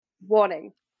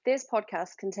Warning, this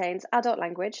podcast contains adult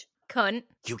language, Cunt.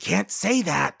 You can't say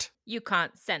that. You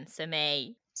can't censor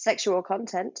me. sexual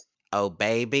content, Oh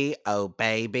baby, oh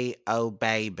baby, oh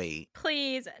baby.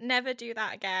 Please never do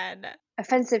that again.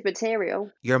 offensive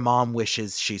material, Your mom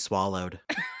wishes she swallowed.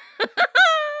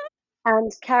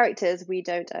 and characters we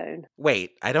don't own.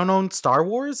 Wait, I don't own Star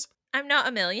Wars? I'm not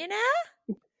a millionaire.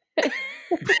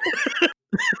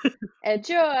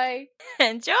 Enjoy!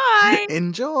 Enjoy.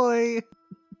 Enjoy.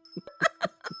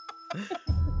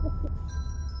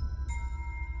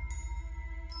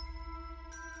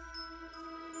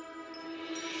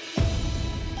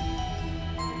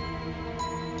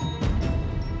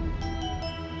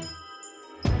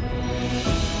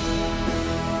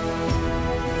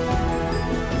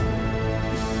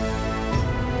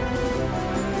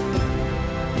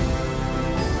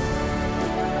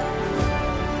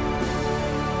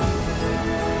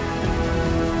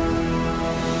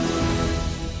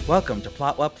 Welcome to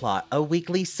Plot What Plot, a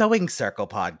weekly sewing circle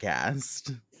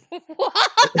podcast.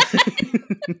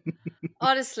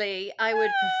 Honestly, I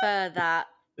would prefer that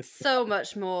so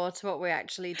much more to what we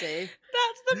actually do.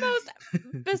 That's the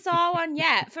most bizarre one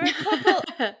yet. For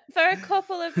a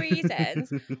couple of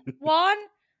reasons. One,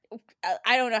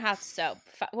 I don't know how to sew.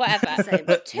 Whatever. Same.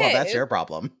 But two, Well, that's your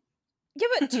problem. yeah,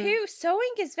 but two,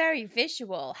 sewing is very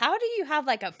visual. How do you have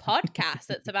like a podcast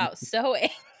that's about sewing?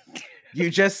 You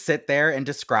just sit there and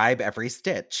describe every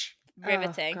stitch.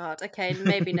 Riveting. Oh, God. Okay,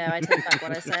 maybe no, I take back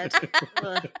what I said.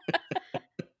 Ugh.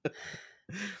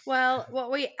 Well,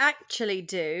 what we actually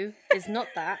do is not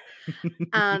that,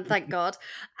 and thank God,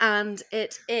 and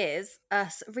it is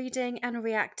us reading and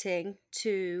reacting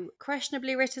to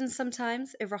questionably written,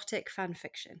 sometimes erotic fan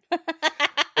fiction.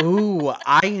 Ooh,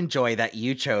 I enjoy that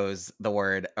you chose the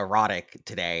word erotic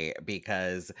today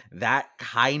because that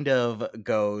kind of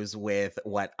goes with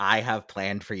what I have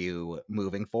planned for you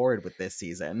moving forward with this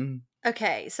season.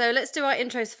 Okay, so let's do our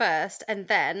intros first, and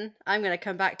then I'm going to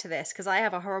come back to this because I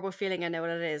have a horrible feeling I know what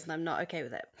it is, and I'm not okay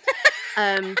with it.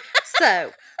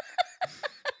 So,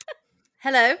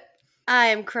 hello, I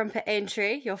am Crumpet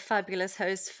Aintree, your fabulous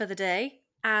host for the day.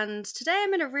 And today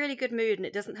I'm in a really good mood, and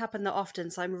it doesn't happen that often,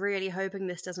 so I'm really hoping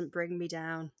this doesn't bring me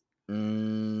down.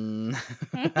 I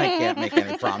can't make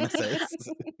any promises.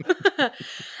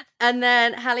 And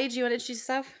then, Hallie, do you want to introduce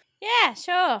yourself? Yeah,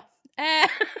 sure.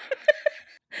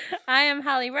 I am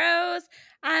Hallie Rose,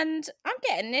 and I'm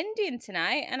getting Indian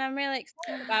tonight, and I'm really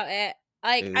excited about it.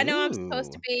 Like, I know I'm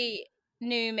supposed to Ooh. be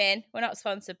Noomin. We're not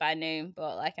sponsored by Noom,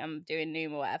 but like I'm doing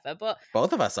Noom or whatever. But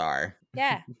Both of us are.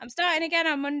 yeah, I'm starting again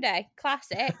on Monday.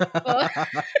 Classic. But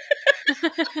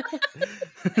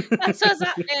that's what's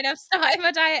happening. I'm starting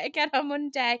my diet again on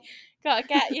Monday. Got to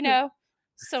get,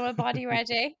 summer body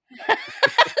ready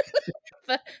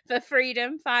for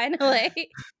freedom, finally.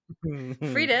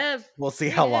 Freedom! We'll see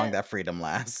how long that freedom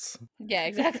lasts. Yeah,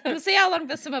 exactly. We'll see how long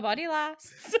the summer body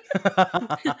lasts.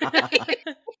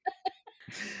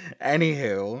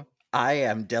 Anywho, I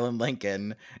am Dylan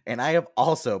Lincoln, and I have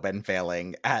also been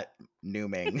failing at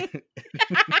nooming.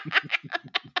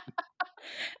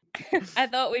 I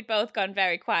thought we'd both gone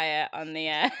very quiet on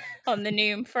the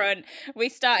Noom front. We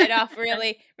started off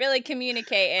really, really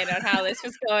communicating on how this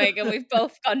was going, and we've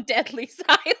both gone deadly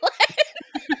silent.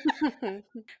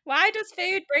 Why does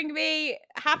food bring me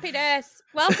happiness?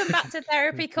 Welcome back to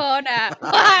Therapy Corner.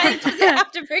 Why does it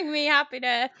have to bring me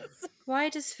happiness? Why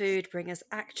does food bring us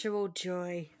actual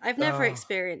joy? I've never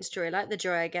experienced joy like the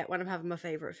joy I get when I'm having my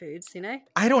favourite foods,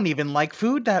 I don't even like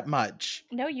food that much.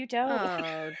 No, you don't.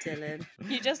 Oh, Dylan.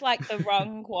 You just like the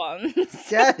wrong ones.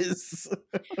 Yes.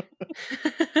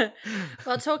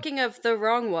 Well, talking of the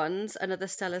wrong ones, another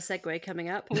stellar segue coming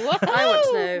up. Whoa! I want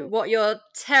to know what your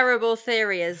terrible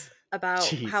theory is about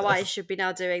how I Jesus. should be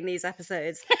now doing these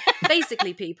episodes.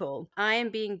 Basically, people, I am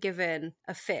being given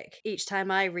a fic each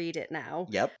time I read it now.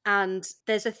 Yep. And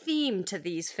there's a theme to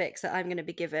these fics that I'm going to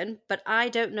be given, but I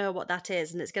don't know what that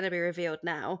is, and it's going to be revealed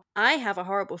now. I have a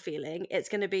horrible feeling it's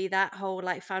going to be that whole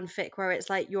like fanfic where it's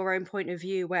like your own point of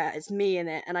view where it's me in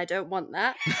it, and I don't want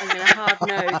that. I'm going to hard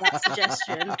no that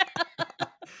suggestion.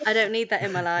 I don't need that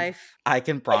in my life. I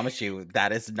can promise you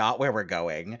that is not where we're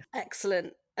going.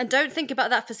 Excellent. And don't think about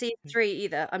that for season 3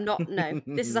 either. No.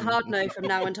 This is a hard no from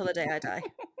now until the day I die.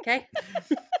 Okay?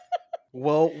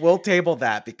 We'll table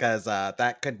that because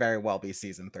that could very well be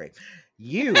season 3.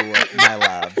 You, my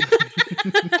love.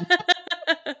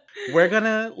 We're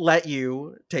gonna let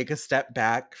you take a step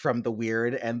back from the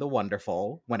weird and the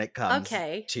wonderful when it comes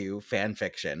to fan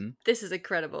fiction. This is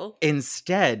incredible.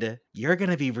 Instead, you're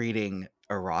gonna be reading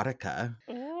erotica.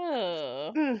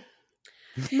 Oh.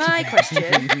 My question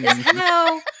is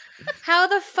How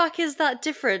the fuck is that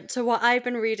different to what I've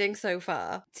been reading so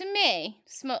far? To me,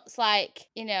 smut's like,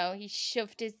 he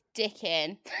shoved his dick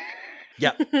in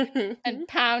Yep. and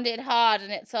pounded hard,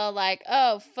 and it's all like,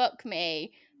 oh, fuck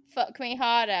me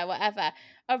harder, whatever.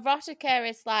 Erotica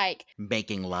is like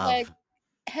Making love.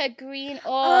 her green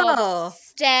orbs Oh.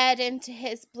 stared into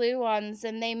his blue ones,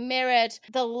 and they mirrored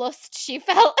the lust she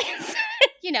felt inside.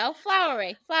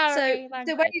 Flowery So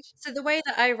language. the way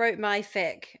that I wrote my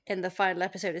fic in the final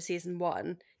episode of season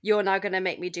 1, you're now going to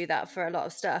make me do that for a lot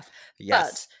of stuff.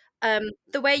 Yes. But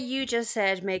the way you just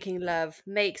said making love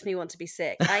makes me want to be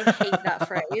sick. I hate that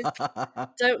phrase.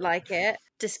 Don't like it.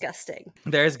 Disgusting.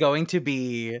 There's going to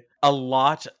be a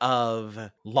lot of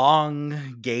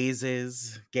long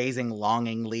gazing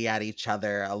longingly at each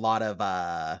other, a lot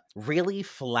of really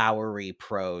flowery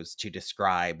prose to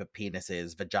describe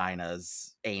penises,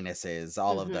 vaginas, anuses,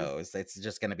 all of those. It's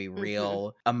just going to be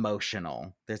real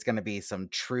emotional. There's going to be some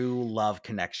true love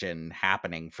connection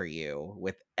happening for you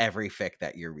with every fic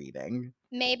that you're reading.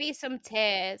 Maybe some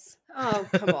tears. Oh,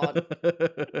 come on.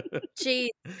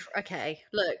 Gee, okay.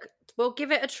 Look, we'll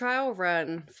give it a trial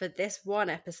run for this one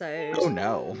episode. Oh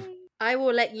no. I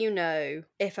will let you know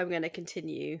if I'm going to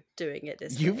continue doing it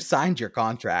this You've way. signed your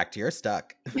contract. You're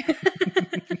stuck.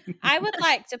 I would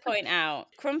like to point out,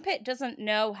 Crumpet doesn't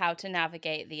know how to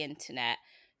navigate the internet.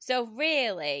 So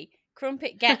really,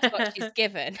 Crumpet gets what she's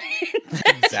given.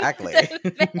 Exactly.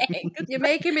 You're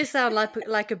making me sound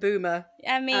like a boomer.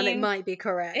 I mean, and it might be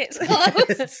correct. It's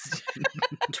close.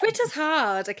 Twitter's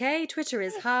hard, okay? Twitter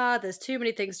is hard. There's too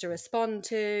many things to respond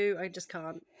to. I just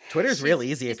can't. Twitter's real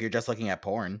easy if you're just looking at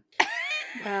porn.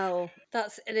 Well,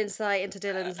 that's an insight into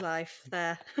Dylan's life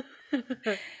there.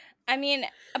 I mean,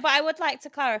 but I would like to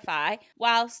clarify,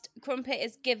 whilst Crumpet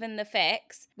is given the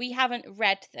fics, we haven't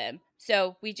read them.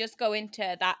 So we just go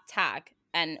into that tag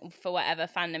and for whatever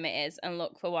fandom it is and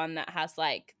look for one that has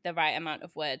like the right amount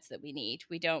of words that we need.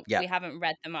 We haven't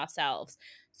read them ourselves.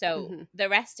 So the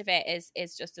rest of it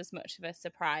is just as much of a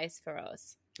surprise for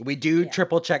us. We do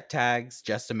triple check tags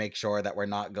just to make sure that we're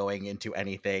not going into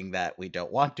anything that we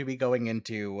don't want to be going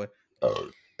into.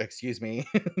 Excuse me.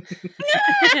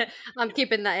 I'm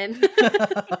keeping that in.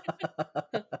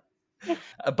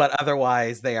 But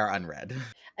otherwise, they are unread.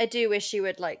 I do wish you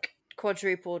would like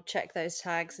quadruple check those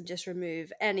tags and just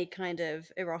remove any kind of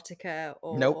erotica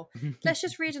or Nope. Let's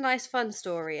just read a nice fun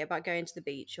story about going to the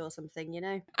beach or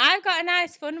something, I've got a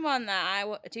nice fun one that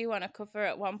I do want to cover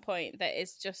at one point that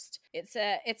is just it's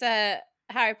a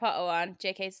Harry Potter one,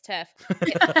 JK's turf.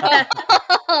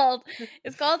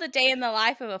 It's called A Day in the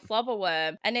Life of a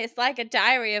Flobberworm, and it's like a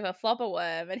diary of a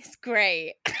flobberworm, and it's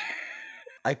great.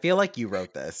 I feel like you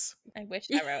wrote this. I wish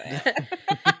I wrote it.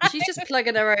 She's just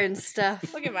plugging her own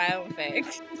stuff. Look at my own thing.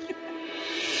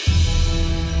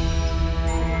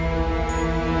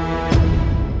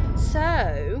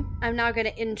 So, I'm now going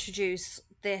to introduce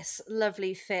this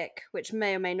lovely fic, which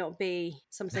may or may not be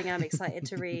something I'm excited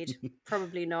to read.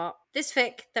 Probably not. This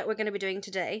fic that we're going to be doing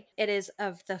today, it is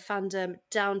of the fandom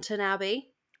Downton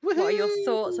Abbey. Woo-hoo! What are your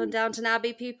thoughts on Downton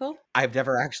Abbey, people? I've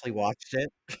never actually watched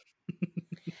it.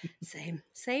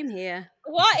 Same here.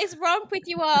 What is wrong with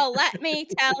you all? Let me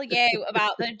tell you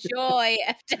about the joy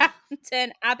of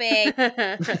Downton Abbey.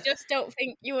 I just don't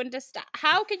think you understand.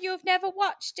 How could you have never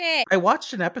watched it? I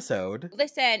watched an episode.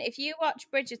 Listen, if you watch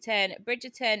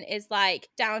Bridgerton is like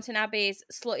Downton Abbey's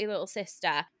slutty little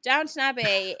sister. Downton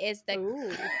Abbey is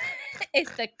the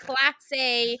it's the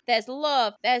classy. There's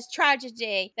love, there's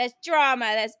tragedy, there's drama,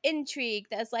 there's intrigue,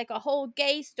 there's like a whole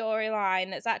gay storyline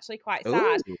that's actually quite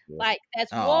sad. Ooh. Like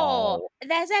there's war,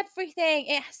 there's everything.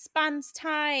 It spans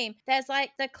time. There's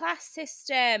like the class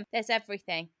system. There's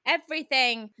everything.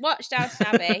 Watch Downton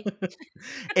Abbey.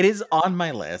 It is on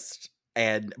my list.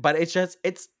 But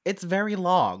it's very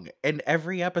long, and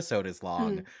every episode is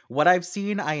long. What I've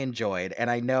seen I enjoyed,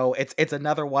 and I know it's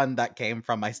another one that came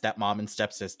from my stepmom and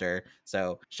stepsister.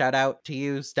 So shout out to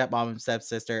you, stepmom and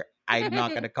stepsister. I'm not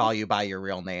going to call you by your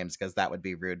real names because that would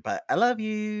be rude, but I love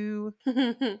you.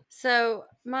 So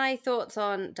my thoughts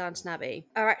on Downton Abbey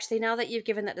are actually, now that you've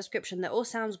given that description, that all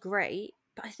sounds great.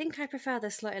 But I think I prefer the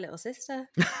slutty little sister.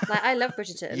 Like, I love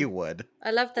Bridgerton. You would.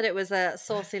 I love that it was a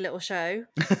saucy little show.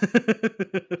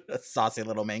 Saucy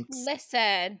little minx.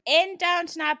 Listen, in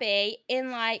Downton Abbey,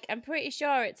 I'm pretty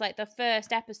sure it's like the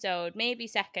first episode, maybe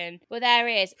second, but there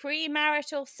is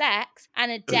premarital sex and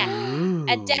a death. Ooh.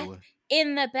 A death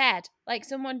in the bed. Like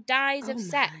someone dies of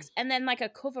sex and then like a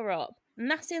cover up. And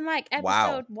that's in like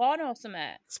episode 1 or something.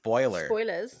 Spoilers.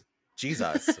 Spoilers.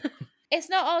 Jesus. it's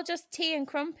not all just tea and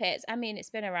crumpets. I mean, it's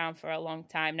been around for a long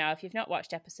time now. If you've not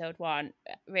watched episode 1,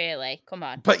 really, come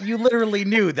on. But you literally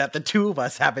knew that the two of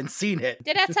us haven't seen it.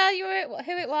 Did I tell you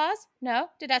who it was? No.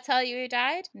 Did I tell you who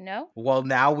died? No. Well,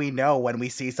 now we know when we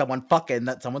see someone fucking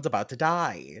that someone's about to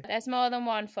die. There's more than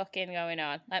one fucking going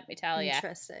on, let me tell you.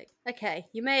 Interesting. Okay,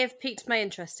 you may have piqued my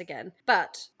interest again,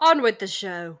 but on with the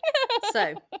show.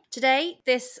 So, today,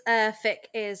 this fic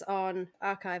is on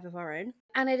Archive of Our Own,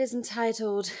 and it is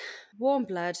entitled Warm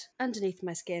Blood Underneath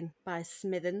My Skin by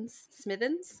Smithens.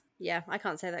 Smithens? Yeah, I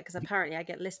can't say that because apparently I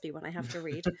get lispy when I have to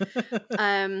read.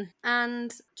 And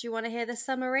do you want to hear the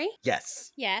summary?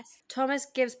 Yes. Yes. Thomas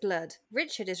gives blood.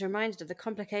 Richard is reminded of the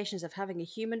complications of having a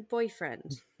human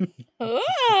boyfriend.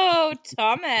 Oh,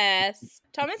 Thomas.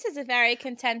 Thomas is a very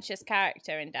contentious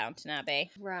character in Downton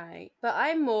Abbey. Right. But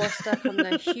I'm more stuck on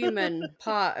the human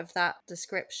part of that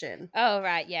description. Oh,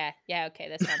 right. Yeah. Yeah. Okay.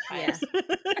 There's vampires.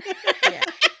 Yeah.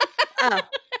 Oh,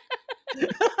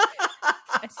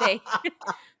 I see.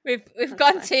 We've That's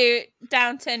gone fine. to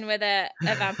Downton with a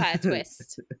vampire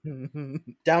twist.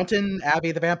 Downton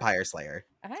Abbey the Vampire Slayer.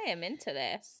 I am into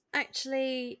this.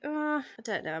 actually, I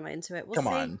don't know. Am I into it? We'll Come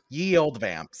see. on, ye old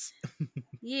vamps.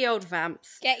 Ye old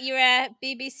vamps. Get your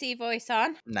BBC voice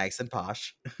on. Nice and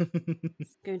posh.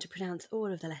 Going to pronounce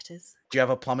all of the letters. Do you have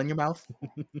a plum in your mouth?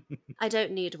 I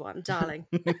don't need one, darling.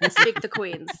 Speak the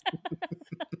queens.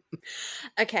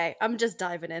 Okay, I'm just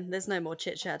diving in. There's no more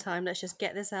chit chat time. Let's just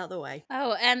get this out of the way.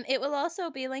 Oh, it will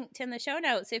also be linked in the show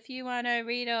notes if you want to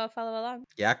read or follow along.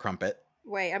 Yeah, crumpet.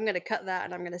 Wait, I'm going to cut that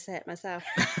and I'm going to say it myself.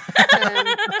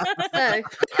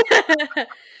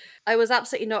 I was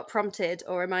absolutely not prompted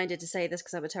or reminded to say this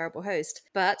because I'm a terrible host.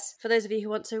 But for those of you who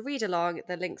want to read along,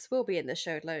 the links will be in the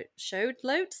show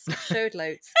notes.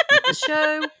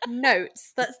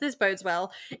 This bodes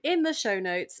well. In the show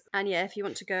notes. And yeah, if you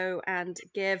want to go and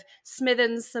give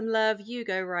Smithens some love, you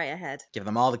go right ahead. Give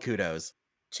them all the kudos.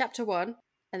 Chapter 1,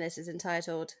 and this is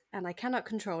entitled, And I Cannot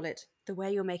Control It, the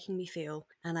Way You're Making Me Feel,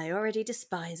 and I Already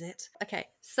Despise It. Okay,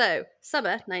 so,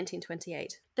 summer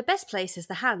 1928. The best place is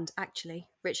the hand, actually,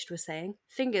 Richard was saying.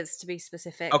 Fingers, to be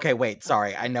specific. Okay, wait,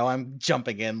 sorry. I know I'm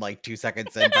jumping in like 2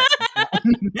 seconds in, but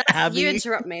Abby You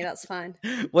interrupt me, that's fine.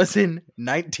 was in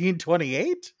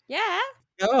 1928? Yeah.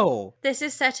 Oh. This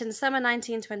is set in summer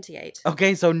 1928.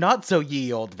 Okay, so not so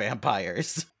ye old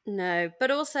vampires. No,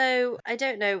 but also, I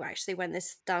don't know actually when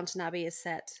this Downton Abbey is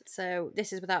set, so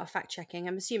this is without fact checking.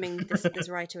 I'm assuming this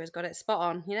writer has got it spot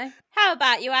on, you know? How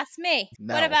about you ask me?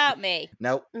 No. What about me?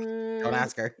 Nope, don't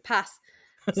ask her. Pass.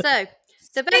 So,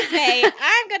 the Okay,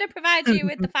 I'm going to provide you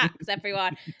with the facts,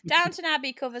 everyone. Downton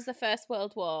Abbey covers the First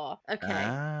World War Okay.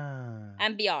 Ah.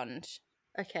 and beyond.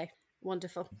 Okay,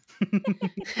 wonderful.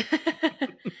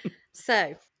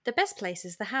 So, the best place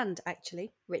is the hand,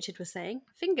 actually, Richard was saying.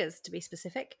 Fingers, to be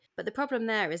specific. But the problem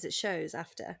there is it shows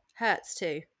after. Hurts,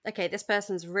 too. Okay, this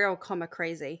person's real comma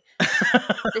crazy.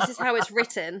 This is how it's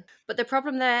written. But the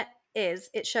problem there is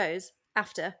it shows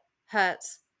after.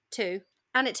 Hurts, too.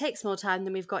 And it takes more time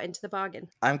than we've got into the bargain.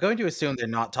 I'm going to assume they're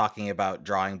not talking about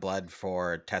drawing blood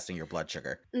for testing your blood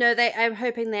sugar. No, I'm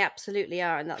hoping they absolutely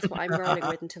are, and that's what I'm rolling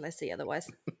with until I see otherwise.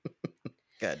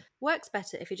 Good. Works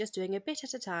better if you're just doing a bit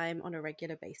at a time on a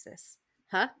regular basis.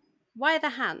 Huh? Why the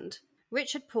hand?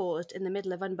 Richard paused in the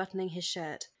middle of unbuttoning his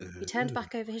shirt. He turned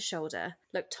back over his shoulder,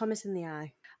 looked Thomas in the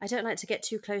eye. I don't like to get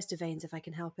too close to veins if I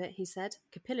can help it, he said.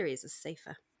 Capillaries are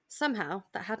safer. Somehow,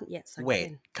 that hadn't yet sunk Wait,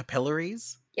 in.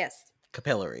 capillaries? Yes,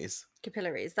 Capillaries.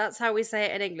 capillaries. That's how we say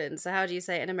it in England, so how do you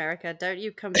say it in America? Don't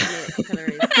you come to me at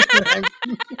capillaries.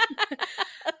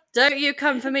 Don't you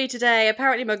come for me today.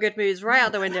 Apparently my good mood's right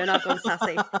out the window and I've gone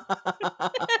sassy.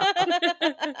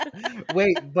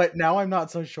 Wait, but now I'm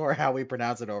not so sure how we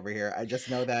pronounce it over here. I just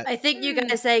know that I think you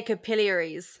guys say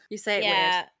capillaries. You say it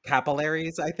Yeah. weird.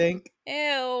 capillaries, I think.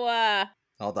 Ew.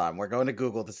 Hold on, we're going to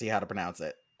Google to see how to pronounce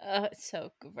it. Oh, it's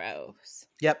so gross.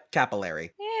 Yep,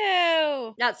 capillary.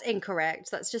 Ew. That's incorrect.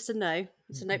 That's just a no.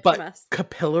 It's a note But from us.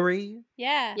 capillary?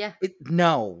 Yeah. Yeah.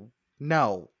 No.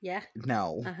 Yeah.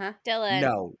 No. Uh-huh. Dylan.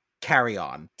 No. Carry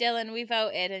on. Dylan, we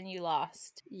voted and you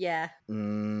lost. Yeah.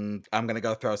 I'm going to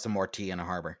go throw some more tea in a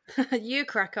harbor. You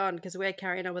crack on, because we're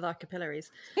carrying on with our capillaries.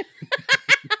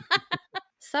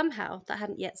 Somehow, that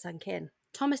hadn't yet sunk in.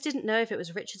 Thomas didn't know if it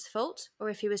was Richard's fault or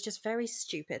if he was just very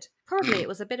stupid. Probably it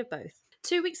was a bit of both.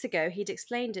 2 weeks ago, he'd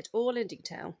explained it all in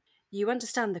detail. You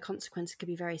understand the consequences could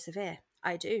be very severe.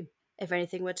 I do. If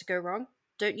anything were to go wrong,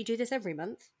 don't you do this every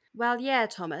month? Well, yeah,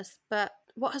 Thomas, but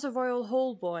what has a royal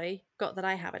hall boy got that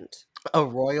I haven't? A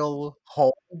royal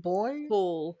hole boy?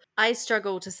 Hall. I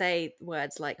struggle to say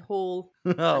words like hall,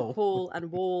 and Oh, pool,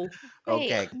 and wall.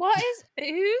 Wait, okay.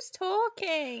 who's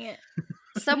talking?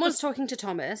 Someone's talking to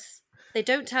Thomas. They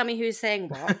don't tell me who's saying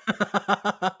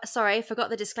what. Sorry, I forgot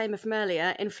the disclaimer from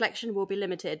earlier. Inflection will be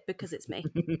limited because it's me.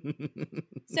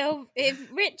 So if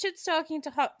Richard's talking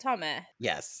to Thomas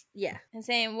Yes. Yeah. and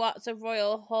saying, what's a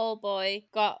royal hall boy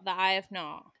got that I have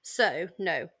not? So,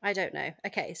 no, I don't know.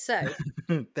 Okay, so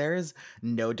There is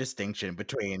no distinction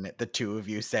between the two of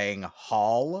you saying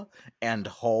hall and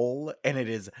hole, and it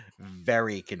is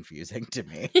very confusing to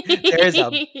me. There is a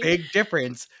big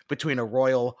difference between a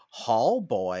royal hall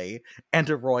boy and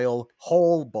a royal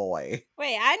hole boy.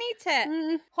 Wait, I need to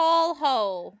Mm,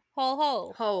 hole.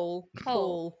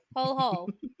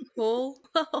 hole.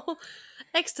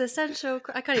 Existential.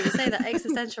 I can't even say that.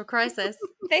 Existential crisis.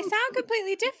 They sound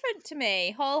completely different to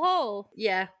me. Hole.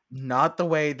 Yeah. Not the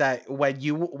way that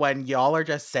when y'all are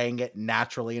just saying it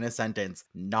naturally in a sentence,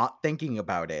 not thinking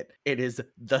about it, it is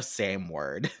the same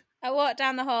word. I walked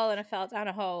down the hall and I fell down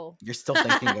a hole. You're still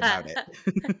thinking about it.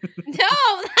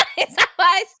 No, that is how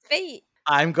I speak.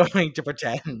 I'm going to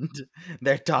pretend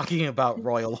they're talking about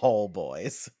royal hole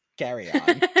boys. Carry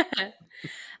on.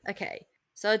 Okay.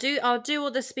 So I'll do all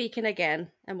the speaking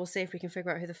again, and we'll see if we can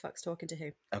figure out who the fuck's talking to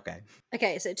who. Okay.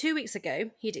 Okay, so 2 weeks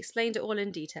ago, he'd explained it all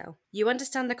in detail. You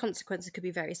understand the consequences could be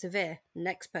very severe.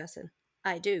 Next person.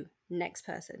 I do. Next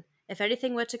person. If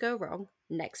anything were to go wrong,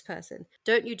 next person.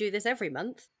 Don't you do this every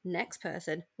month? Next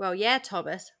person. Well, yeah,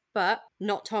 Thomas, but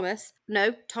not Thomas.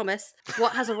 No, Thomas.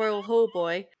 What has a royal hall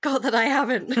boy got that I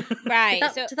haven't? Right.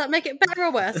 Did that make it better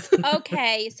or worse?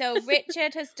 Okay, so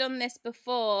Richard has done this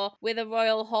before with a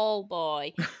royal hall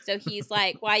boy. So he's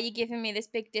like, why are you giving me this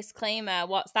big disclaimer?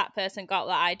 What's that person got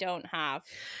that I don't have?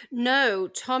 No,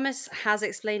 Thomas has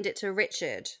explained it to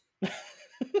Richard.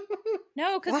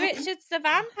 No, because What? Richard's the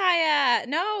vampire.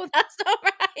 No, that's not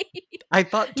right. I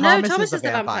thought No, Thomas is the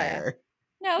vampire.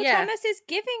 No, Yeah. Thomas is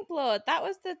giving blood. That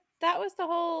was the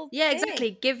whole Yeah, thing.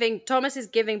 exactly. Thomas is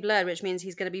giving blood, which means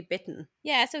he's going to be bitten.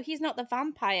 Yeah, so he's not the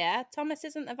vampire. Thomas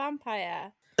isn't the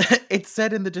vampire. It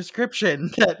said in the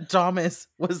description that Thomas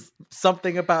was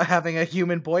something about having a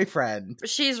human boyfriend.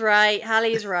 She's right.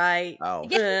 Hallie's right. Oh.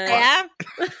 Yeah,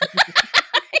 I am.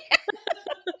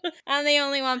 I'm the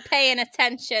only one paying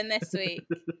attention this week.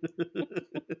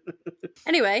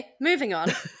 Anyway, moving on.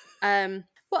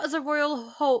 What has a royal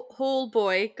hall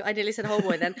boy, I nearly said hall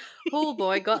boy then, hall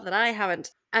boy got that I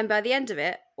haven't? And by the end of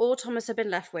it, all Thomas had been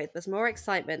left with was more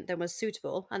excitement than was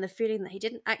suitable and the feeling that he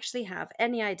didn't actually have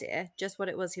any idea just what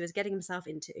it was he was getting himself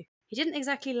into. He didn't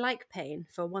exactly like pain,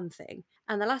 for one thing,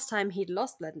 and the last time he'd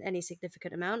lost blood in any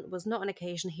significant amount was not an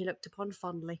occasion he looked upon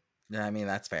fondly. I mean,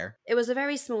 that's fair. It was a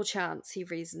very small chance, he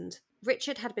reasoned.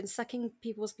 Richard had been sucking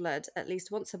people's blood at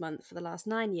least once a month for the last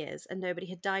 9 years, and nobody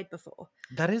had died before.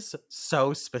 That is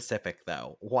so specific,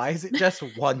 though. Why is it just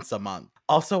once a month?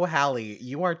 Also, Hallie,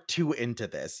 you are too into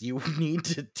this. You need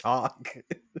to talk.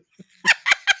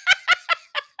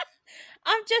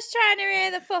 I'm just trying to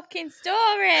hear the fucking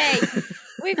story.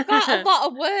 We've got a lot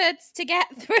of words to get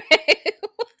through.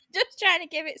 Just trying to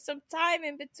give it some time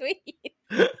in between.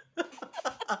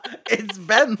 It's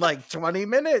been like 20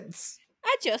 minutes.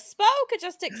 I just spoke. I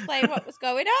just explained what was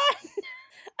going on.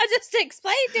 I just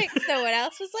explained it because no one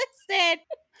else was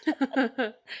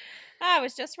listening. I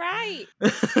was just right.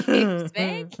 Excuse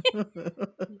me.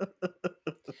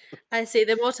 I see.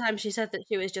 The more time she said that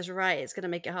she was just right, it's going to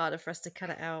make it harder for us to cut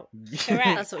it out. Correct.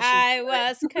 That's what she I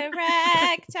was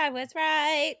correct. I was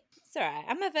right. It's all right.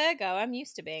 I'm a Virgo. I'm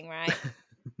used to being right.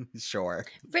 Sure.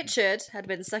 Richard had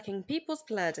been sucking people's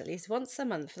blood at least once a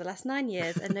month for the last 9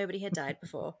 years, and nobody had died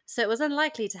before. So it was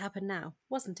unlikely to happen now,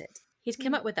 wasn't it? He'd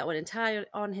come up with that one entirely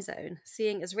on his own,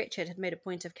 seeing as Richard had made a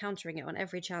point of countering it on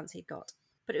every chance he'd got.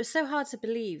 But it was so hard to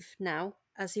believe now,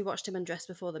 as he watched him undress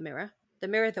before the mirror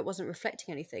that wasn't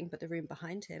reflecting anything but the room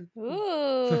behind him.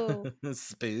 Ooh.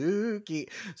 Spooky.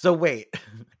 So wait,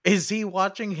 is he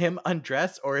watching him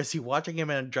undress, or is he watching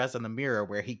him undress in the mirror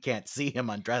where he can't see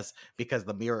him undress because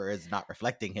the mirror is not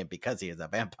reflecting him because he is a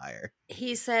vampire?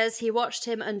 He says he watched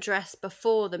him undress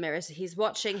before the mirror, so he's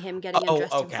watching him getting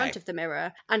undressed in front of the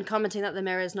mirror and commenting that the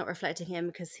mirror is not reflecting him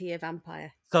because he a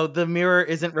vampire. So the mirror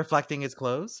isn't reflecting his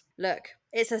clothes? Look,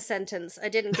 it's a sentence. I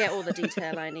didn't get all the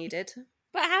detail I needed.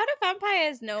 But how do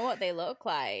vampires know what they look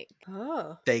like?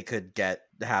 Oh. They could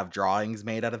have drawings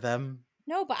made out of them.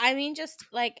 No, but I mean just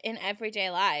like in everyday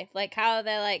life. Like how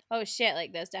they're like, oh shit,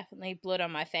 like there's definitely blood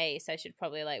on my face. I should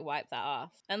probably like wipe that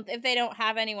off. And if they don't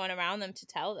have anyone around them to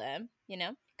tell them, you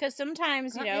know? Because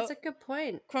sometimes, you know, That's a good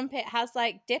point. Crumpet has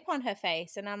like dip on her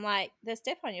face. And I'm like, there's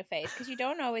dip on your face because you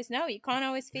don't always know. You can't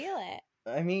always feel it.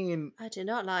 I mean... I do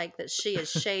not like that she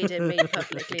is shading me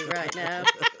publicly right now.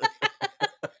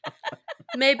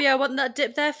 Maybe I want that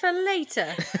dip there for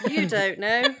later. You don't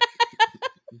know.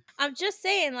 I'm just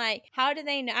saying, like, how do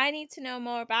they know? I need to know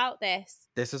more about this.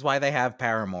 This is why they have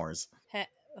paramours.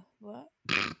 What?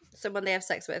 Someone they have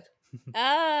sex with.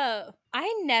 Oh,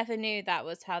 I never knew that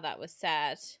was how that was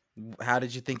said. How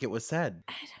did you think it was said?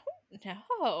 I don't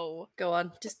know. Go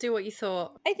on, just do what you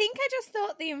thought. I think I just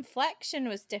thought the inflection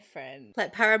was different.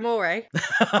 Like Paramore.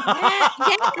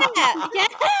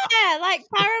 Yeah, like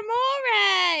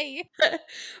Paramore.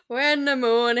 When the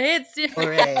moon hits you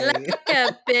Hooray. like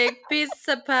a big piece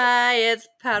of pie, it's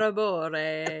Paramore.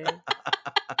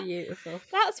 Beautiful.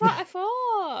 That's what I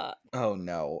thought. Oh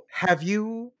no. Have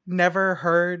you never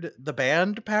heard the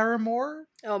band Paramore?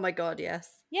 Oh my god, yes.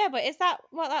 Yeah, but is that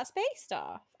what that's based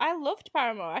off? I loved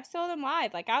Paramore. I saw them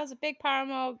live. Like, I was a big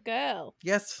Paramore girl.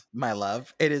 Yes, my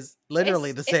love. It is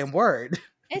literally the It's- same word.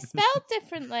 It's spelled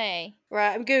differently.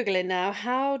 Right, I'm Googling now.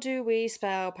 How do we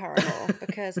spell Paramore?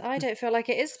 Because I don't feel like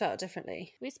it is spelled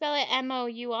differently. We spell it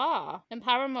M-O-U-R, and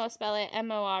Paramore spell it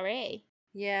M-O-R-E.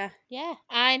 Yeah. Yeah,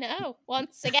 I know.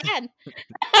 Once again,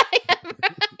 I am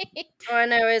right. All I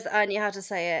know is I knew how to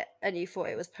say it, and you thought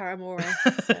it was Paramore.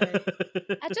 So.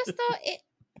 I just thought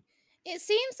it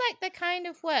seems like the kind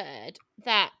of word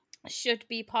that should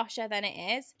be posher than it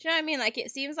is. Do you know what I mean? Like, it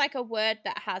seems like a word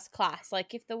that has class.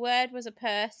 Like, if the word was a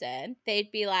person,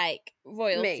 they'd be like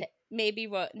royalty. Me. Maybe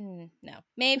no.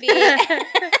 Maybe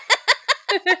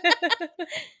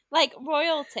like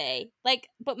royalty. Like,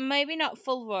 but maybe not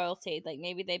full royalty. Like,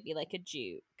 maybe they'd be like a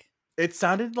duke. It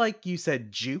sounded like you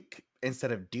said juke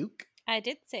instead of duke. I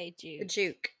did say A duke.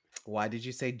 Duke. Why did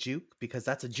you say juke? Because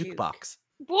that's a Juke. jukebox.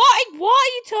 What are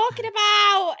you talking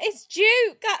about? It's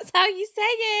duke. That's how you say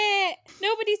it.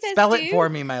 Nobody says Spell duke. it for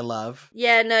me, my love.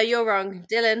 Yeah, no, you're wrong.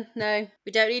 Dylan, no.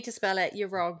 We don't need to spell it. You're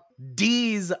wrong.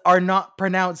 D's are not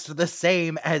pronounced the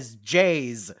same as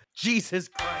J's. Jesus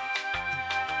Christ.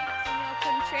 In your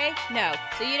country? No.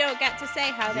 So you don't get to say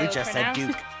how they You were just said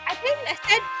pronounced. duke. I didn't. I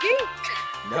said duke.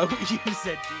 No, you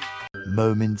said duke.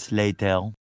 Moments later.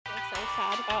 I'm so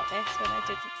sad about this when I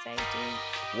didn't say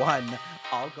duke. One,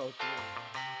 I'll go through.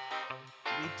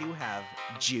 We do have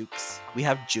jukes. We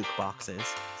have jukeboxes.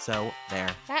 So there.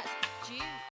 That's duke.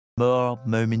 More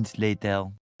moments later.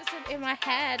 Listen, in my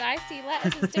head, I see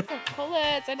letters as different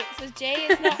colours, and it's a J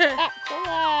is not that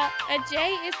colour. A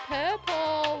J is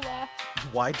purple.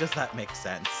 Why does that make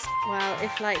sense? Well,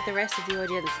 if like the rest of the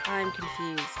audience, I'm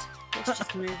confused. Let's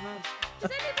just move on. Does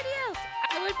anybody else?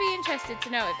 I would be interested to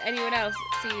know if anyone else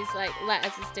sees like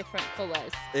letters as different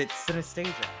colours. It's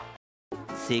synesthesia,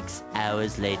 6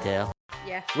 hours later.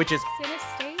 Yeah. which is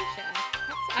Synesthesia.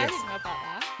 I Yes. didn't know about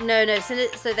that. No,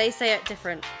 so they say it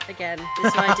different again.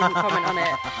 This one I didn't comment on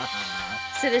it.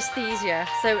 Synesthesia.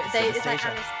 So it's like Synesthesia.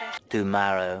 anesthesia.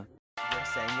 Tomorrow. You're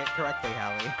saying it correctly,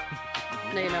 Hallie.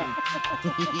 No, you're not.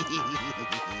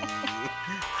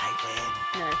 I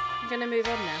No. I'm gonna move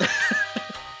on now.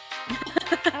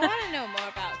 I want to know more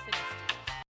about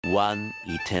synesthesia. 1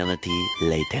 eternity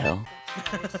later.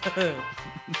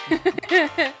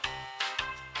 win.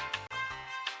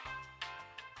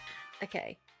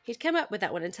 Okay. He'd come up with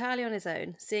that one entirely on his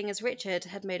own, seeing as Richard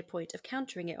had made a point of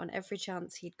countering it on every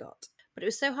chance he'd got. But it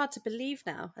was so hard to believe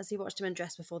now as he watched him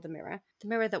undress before the mirror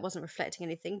that wasn't reflecting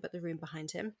anything but the room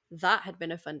behind him. That had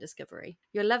been a fun discovery.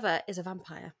 Your lover is a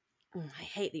vampire. I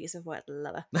hate the use of the word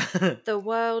lover. The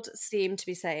world seemed to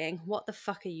be saying, what the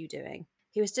fuck are you doing?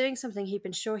 He was doing something he'd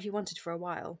been sure he wanted for a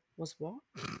while. Was what?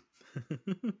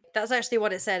 That's actually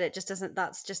what it said. It just doesn't.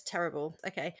 That's just terrible.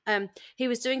 Okay. He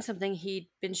was doing something he'd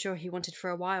been sure he wanted for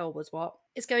a while. Was what?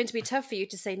 It's going to be tough for you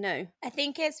to say no. I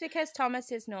think it's because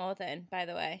Thomas is northern, by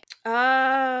the way.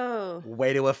 Oh,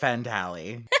 Way to offend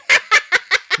Hallie.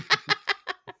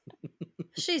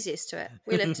 she's used to it.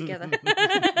 We live together.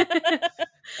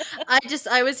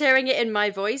 I was hearing it in my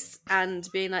voice and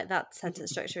being like, that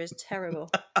sentence structure is terrible.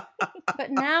 But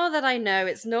now that I know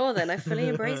it's northern, I fully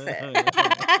embrace it.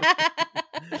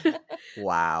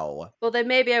 Wow. Although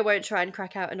maybe I won't try and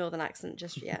crack out a northern accent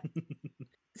just yet.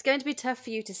 It's going to be tough for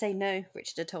you to say no,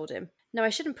 Richard had told him. No, I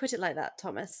shouldn't put it like that,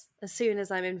 Thomas. As soon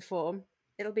as I'm in form,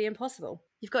 it'll be impossible.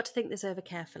 You've got to think this over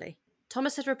carefully.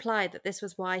 Thomas had replied that this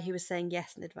was why he was saying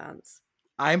yes in advance.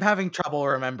 I'm having trouble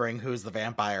remembering who's the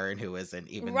vampire and who isn't,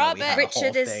 even though we Robert. have Richard a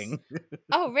whole is- thing.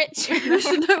 Oh, Richard.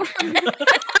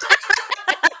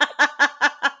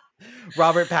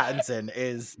 Robert Pattinson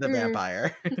is the Mm.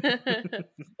 vampire. Robert,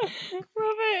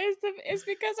 it's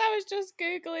because I was just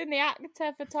Googling the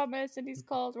actor for Thomas and he's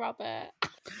called Robert.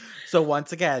 So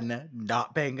once again,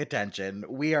 not paying attention.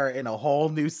 We are in a whole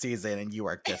new season and you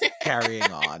are just carrying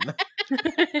on.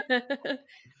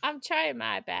 I'm trying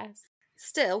my best.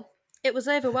 Still, it was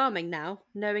overwhelming now,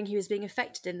 knowing he was being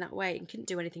affected in that way and couldn't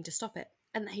do anything to stop it.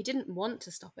 and that he didn't want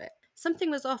to stop it. Something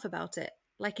was off about it.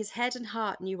 Like his head and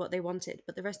heart knew what they wanted,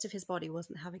 but the rest of his body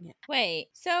wasn't having it. Wait,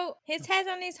 so his head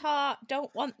and his heart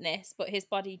don't want this, but his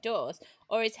body does?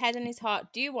 Or his head and his heart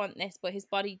do want this, but his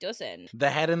body doesn't? The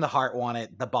head and the heart want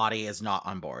it. The body is not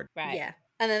on board. Right. Yeah.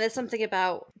 And then there's something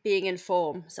about being in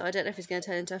form. So I don't know if he's going to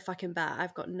turn into a fucking bat.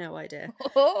 I've got no idea.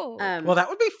 Oh. Well, that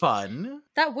would be fun.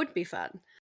 That would be fun.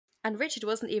 And Richard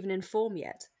wasn't even in form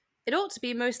yet. It ought to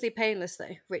be mostly painless,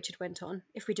 though, Richard went on,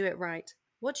 if we do it right.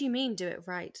 What do you mean, do it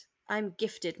right? I'm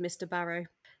gifted, Mr. Barrow.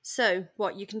 So,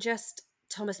 what, you can just...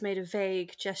 Thomas made a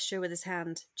vague gesture with his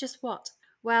hand. Just what?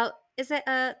 Well, is it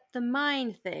the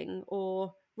mine thing,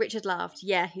 or... Richard laughed.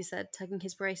 Yeah, he said, tugging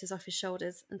his braces off his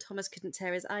shoulders, and Thomas couldn't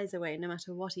tear his eyes away no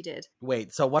matter what he did.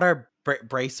 Wait, so what are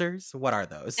bracers? What are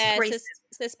those? Braces.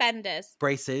 Suspenders.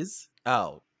 Braces?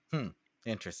 Oh,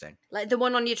 interesting. Like the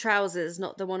one on your trousers,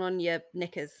 not the one on your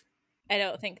knickers. I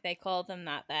don't think they call them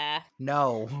that there.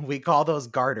 No, we call those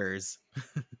garters.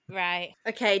 Right.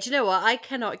 Okay, do you know what? I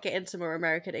cannot get into more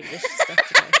American English stuff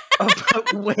today.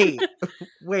 Wait,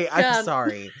 Go I'm on.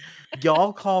 sorry.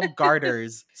 Y'all call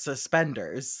garters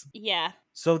suspenders. Yeah.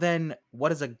 So then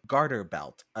what is a garter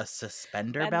belt? A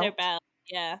suspender Bender belt?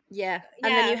 Yeah. Yeah,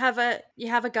 and then Yeah. you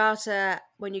have a garter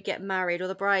when you get married, or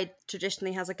the bride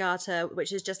traditionally has a garter,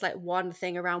 which is just like one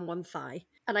thing around one thigh.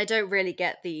 And I don't really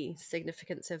get the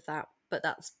significance of that, but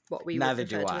that's what we Neither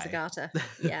would refer do to as a I. garter.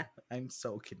 Yeah, I'm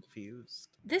so confused.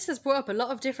 this has brought up a lot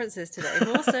of differences today,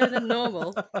 more so than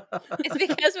normal. It's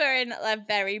because we're in a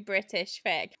very British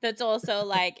fic that's also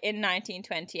like in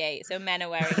 1928, so men are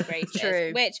wearing braces.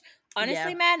 True. Which,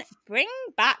 honestly, Yeah. men, bring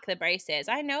back the braces.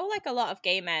 I know like a lot of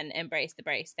gay men embrace the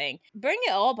brace thing. Bring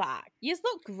it all back. You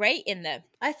look great in them.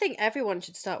 I think everyone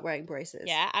should start wearing braces.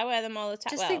 Yeah, I wear them all the time.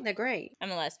 Just Well, think they're great.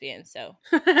 I'm a lesbian, so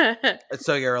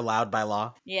So you're allowed by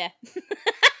law? yeah.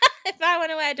 If I want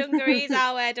to wear dungarees,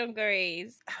 I'll wear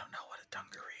dungarees. I don't know what a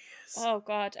dungaree is. Oh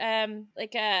god,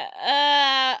 like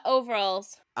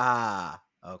overalls. Ah,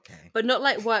 okay. But not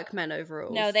like workmen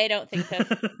overalls. No, they don't think of.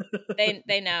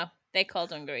 They know. They call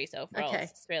dungarees overalls. Okay.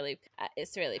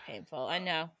 It's really painful. I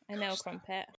know,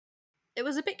 Crumpet. It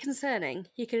was a bit concerning,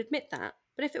 he could admit that,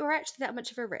 but if it were actually that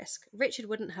much of a risk, Richard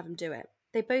wouldn't have him do it.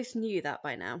 They both knew that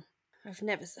by now.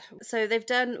 So they've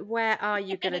done where are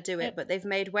you gonna do it, but they've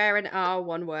made where and are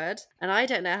one word, and I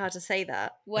don't know how to say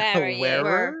that. Where are you?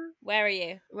 Wearer? Where are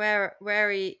you? Where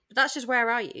are you? That's just where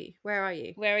are you? Where are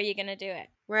you? Where are you gonna do it?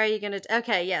 Where are you gonna?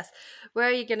 Okay, yes. Where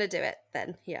are you gonna do it?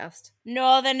 Then he asked.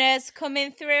 Northerners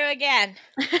coming through again.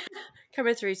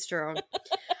 Coming through strong.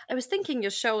 I was thinking your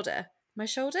shoulder. My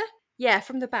shoulder? Yeah,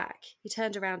 from the back. He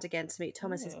turned around again to meet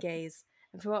Thomas's Ooh. gaze,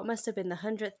 and for what must have been the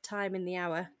 100th time in the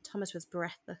hour, Thomas was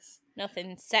breathless.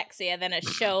 Nothing sexier than a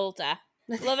shoulder.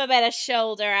 Love a bit of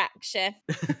shoulder action.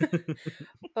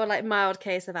 Or like mild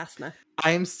case of asthma.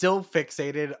 I am still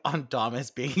fixated on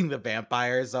Thomas being the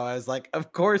vampire, so I was like,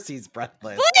 of course he's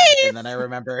breathless. Please! And then I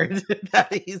remembered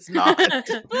that he's not.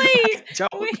 Please!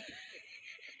 Don't. We-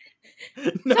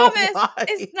 No, Thomas why?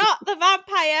 is not the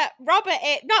vampire.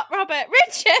 Not Robert.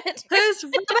 Richard. Who's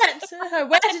Robert?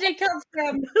 Where did he come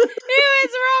from? Who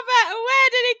is Robert? And where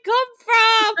did he come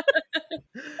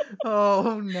from?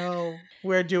 Oh no.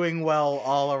 We're doing well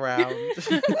all around.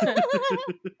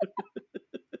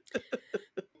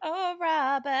 Oh,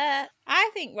 Robert. I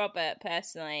think Robert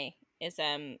personally is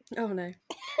Oh no.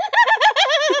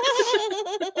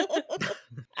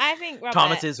 I think Robert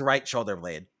Thomas's right shoulder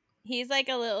blade. he's like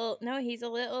a little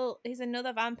he's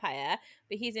another vampire,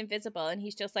 but he's invisible and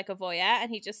he's just like a voyeur and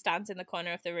he just stands in the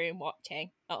corner of the room watching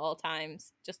at all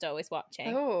times, just always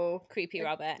watching. Oh. Creepy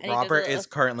Robert. And Robert he does a little, is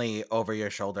currently over your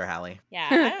shoulder, Hallie. yeah,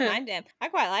 I don't mind him. I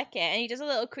quite like it. And he does a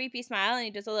little creepy smile and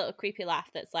he does a little creepy laugh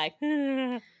that's like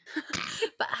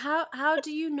But how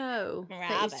do you know that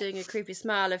he's Robert. doing a creepy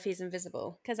smile if he's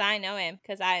invisible? because I know him,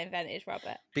 because I invented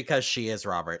Robert. Because she is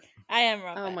Robert. I am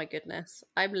Robert. Oh my goodness.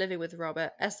 I'm living with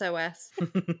Robert. SOS.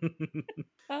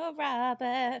 Oh,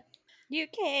 Robert, you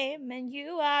came and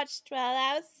you watched while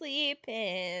I was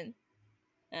sleeping.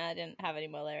 I didn't have any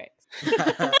more lyrics.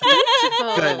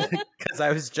 Good, because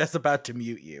I was just about to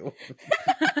mute you.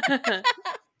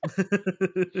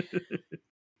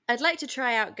 I'd like to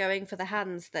try out going for the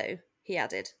hands, though, he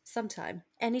added. Sometime.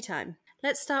 Anytime.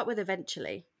 Let's start with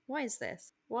eventually. Why is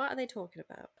this? What are they talking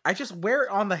about? I just, where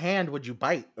on the hand would you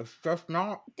bite? It's just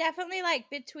not. Definitely like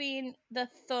between the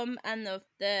thumb and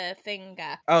the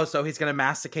finger. Oh, so he's gonna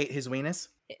masticate his weenus?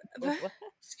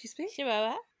 Excuse me?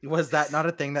 Chihuahua? Was that not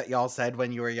a thing that y'all said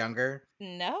when you were younger?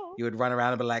 No. You would run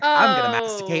around and be like, I'm gonna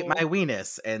masticate Oh. my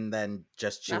weenus, and then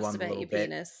just chew on the Masturbate little your bit.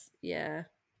 penis. Yeah.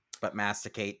 but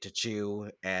masticate to chew,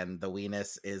 and the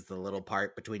weenus is the little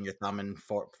part between your thumb and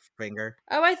finger.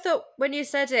 Oh, I thought when you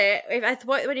said it,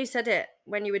 when you said it,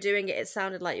 when you were doing it, it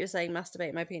sounded like you were saying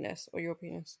masturbate my penis or your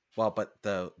penis. Well, but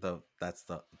the that's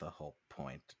the whole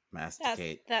point.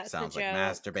 Masticate that's the sounds like joke.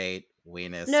 masturbate.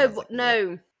 Weenus. No, sounds like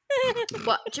no.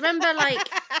 What? Do you remember, like,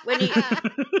 when you...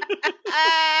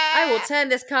 I will turn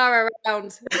this car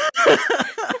around.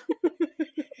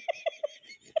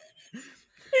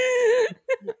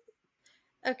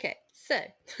 Okay, so...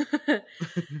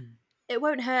 It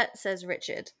won't hurt, says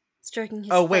Richard, stroking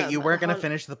his Oh wait, thumb you at weren't the going to hol-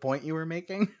 finish the point you were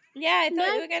making? Yeah, I thought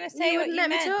No, you were going to say what wouldn't you let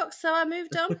meant. me talk, so I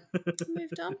moved on.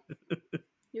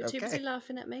 You were too Okay. busy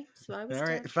laughing at me, so I was All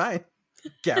right, done. fine.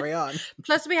 Carry on.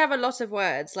 Plus, we have a lot of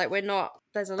words. Like,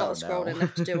 there's a lot Oh, of scrolling no.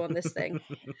 left to do on this thing.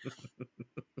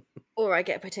 Or I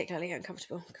get particularly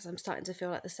uncomfortable because I'm starting to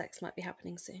feel like the sex might be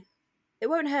happening soon. It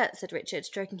won't hurt, said Richard,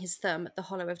 stroking his thumb at the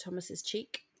hollow of Thomas's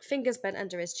cheek, fingers bent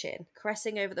under his chin,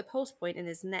 caressing over the pulse point in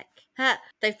his neck. Ha!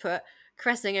 They've put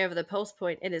caressing over the pulse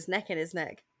point in his neck.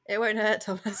 It won't hurt,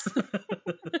 Thomas.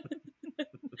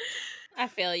 I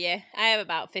feel you. I have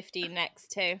about 15 necks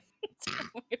too.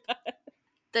 Don't worry about it.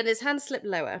 Then his hand slipped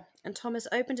lower, and Thomas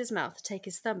opened his mouth to take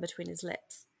his thumb between his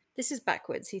lips. This is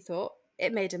backwards, he thought.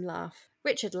 It made him laugh.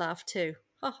 Richard laughed too.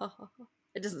 Ha ha ha ha.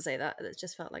 It doesn't say that. It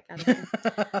just felt like animating.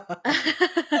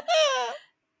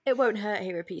 It won't hurt,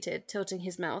 he repeated, tilting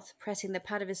his mouth, pressing the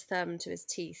pad of his thumb to his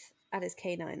teeth at his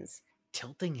canines.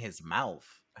 Tilting his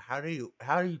mouth. How do you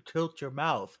tilt your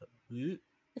mouth?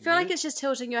 I feel like it's just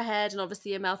tilting your head, and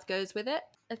obviously your mouth goes with it,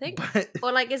 I think. But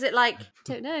Or like, is it like,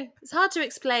 don't know. It's hard to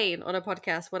explain on a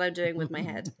podcast what I'm doing with my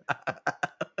head.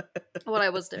 What I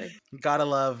was doing. Gotta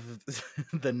love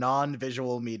the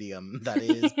non-visual medium that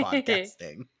is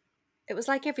podcasting. It was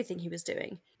like everything he was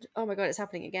doing. Oh my god, it's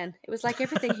happening again. It was like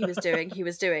everything he was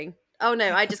doing. Oh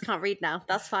no, I just can't read now.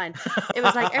 That's fine. It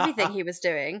was like everything he was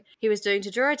doing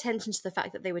to draw attention to the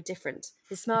fact that they were different.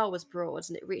 His smile was broad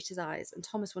and it reached his eyes, and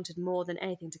Thomas wanted more than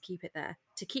anything to keep it there,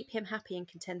 to keep him happy and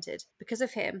contented. Because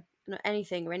of him, not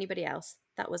anything or anybody else,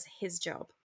 that was his job.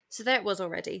 So there it was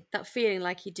already, that feeling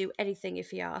like he'd do anything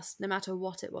if he asked, no matter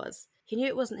what it was. He knew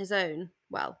it wasn't his own.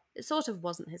 Well, it sort of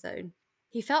wasn't his own.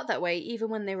 He felt that way even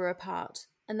when they were apart,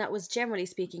 and that was generally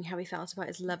speaking how he felt about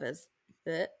his lovers.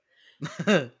 But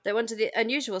though under the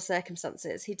unusual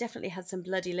circumstances, he definitely had some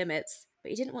bloody limits, but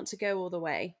he didn't want to go all the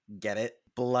way. Get it?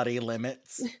 Bloody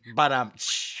limits. But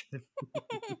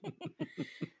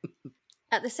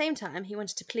At the same time, he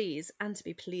wanted to please and to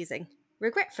be pleasing.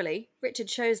 Regretfully, Richard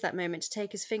chose that moment to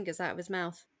take his fingers out of his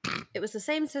mouth. It was the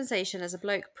same sensation as a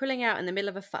bloke pulling out in the middle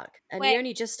of a fuck, and he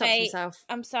only just stopped himself.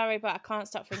 I'm sorry, but I can't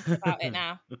stop thinking about it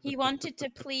now. He wanted to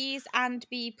please and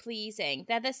be pleasing.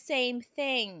 They're the same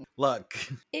thing. Look.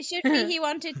 It should be he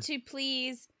wanted to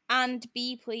please and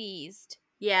be pleased.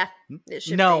 Yeah, it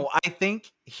should No, be. I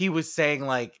think he was saying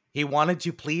like he wanted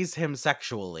to please him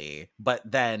sexually, but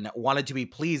then wanted to be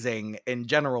pleasing in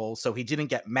general, so he didn't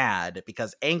get mad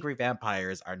because angry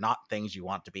vampires are not things you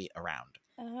want to be around.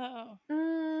 Oh.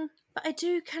 But I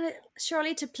do kind of,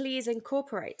 surely to please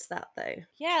incorporates that though.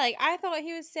 Yeah, like I thought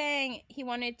he was saying he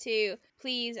wanted to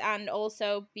please and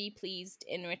also be pleased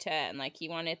in return. Like he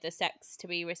wanted the sex to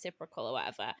be reciprocal or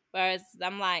whatever. Whereas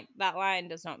I'm like, that line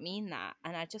does not mean that.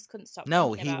 And I just couldn't stop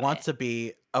No, thinking he about wants it. to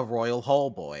be a royal hole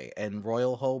boy, and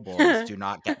royal hole boys do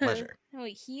not get pleasure. No,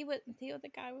 he was, the other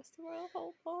guy was the royal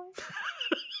hole boy.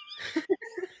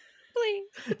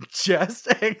 Please. Just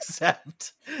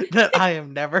accept that I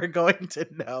am never going to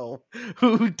know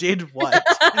who did what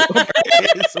or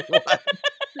is what.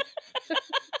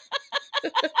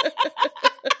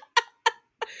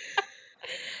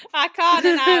 I can't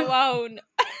and I won't.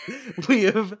 We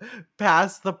have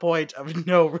passed the point of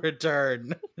no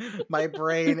return. My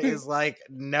brain is like,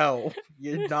 no,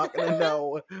 you're not going to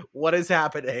know what is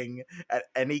happening at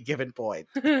any given point.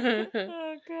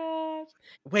 Oh, God.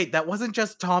 Wait, that wasn't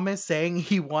just Thomas saying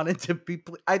he wanted to be...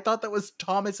 I thought that was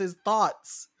Thomas's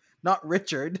thoughts, not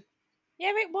Richard.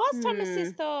 Yeah, it was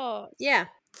Thomas's thoughts. Yeah.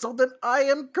 So then I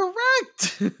am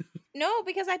correct. No,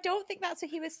 because I don't think that's what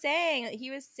he was saying.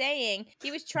 He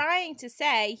was trying to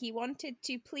say he wanted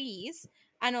to please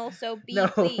and also be No,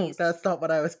 pleased. that's not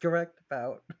what I was correct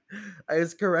about. I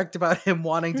was correct about him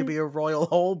wanting to be a royal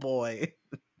hole boy.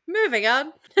 Moving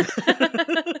on.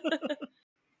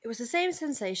 It was the same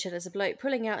sensation as a bloke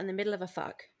pulling out in the middle of a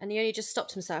fuck, and he only just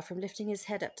stopped himself from lifting his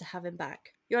head up to have him back.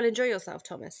 You'll enjoy yourself,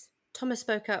 Thomas. Thomas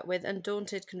spoke up with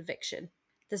undaunted conviction.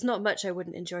 There's not much I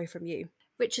wouldn't enjoy from you.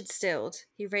 Richard stilled.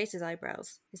 He raised his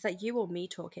eyebrows. Is that you or me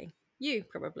talking? You,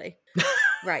 probably.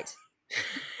 Right.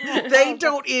 They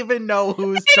don't even know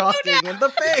who's talking in the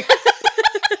fic.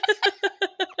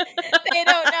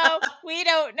 We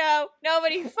don't know.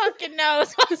 Nobody fucking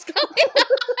knows what's going on.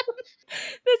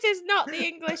 This is not the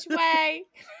English way.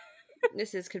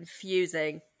 This is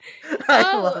confusing.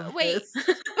 I Oh, love wait.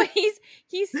 this. But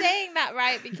he's saying that,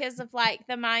 right, because of like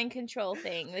the mind control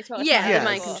thing. We talked Yeah, about the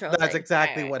mind before. control That's thing.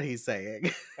 exactly Right. what he's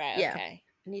saying. Right, Yeah. okay.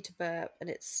 I need to burp and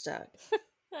it's stuck.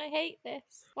 I hate this.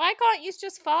 Why can't you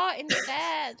just fart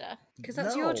instead? Because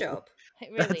that's your No, job.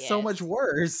 It really That's so much is.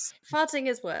 worse. Farting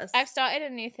is worse. I've started a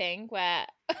new thing where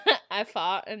I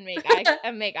fart and make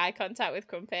eye contact with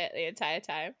Crumpet the entire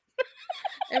time.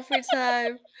 Every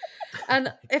time.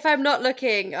 And if I'm not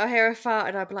looking, I'll hear a fart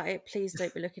and I'll be like, please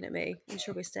don't be looking at me. And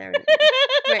she'll be staring at me,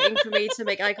 waiting for me to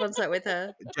make eye contact with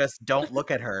her. Just don't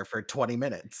look at her for 20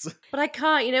 minutes. But I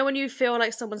can't. You know when you feel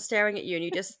like someone's staring at you and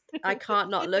you just, I can't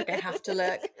not look, I have to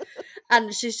look.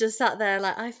 And she's just sat there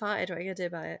like, I farted, what are you going to do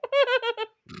about it?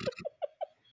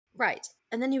 Right.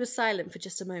 And then he was silent for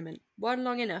just a moment, one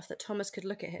long enough that Thomas could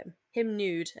look at him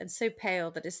nude and so pale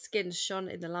that his skin shone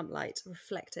in the lamplight,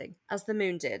 reflecting, as the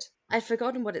moon did. I'd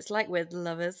forgotten what it's like with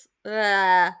lovers.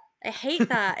 Ugh, I hate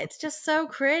that. It's just so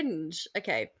cringe.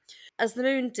 Okay. As the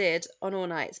moon did on all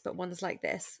nights, but ones like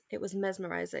this, it was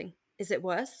mesmerizing. Is it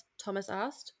worse? Thomas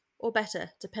asked. Or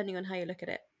better, depending on how you look at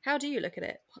it. How do you look at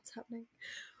it? What's happening?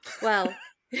 Well...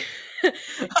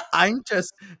 I'm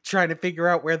just trying to figure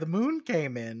out where the moon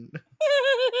came in.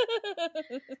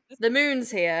 The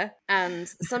moon's here, and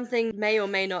something may or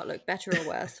may not look better or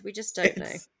worse. We just don't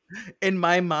know. In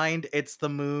my mind, it's the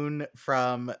moon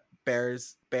from Bear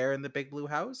in the Big Blue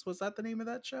House. Was that the name of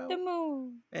that show? The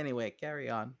moon. Anyway, carry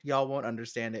on. Y'all won't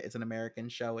understand it. It's an American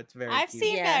show. It's very I've cute.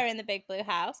 seen Yeah. Bear in the Big Blue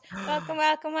House. Welcome,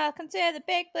 welcome, welcome to the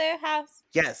Big Blue House.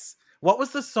 Yes. What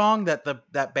was the song that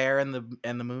that Bear and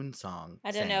the Moon song? I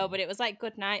don't know, but it was like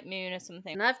Good Night Moon or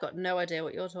something. And I've got no idea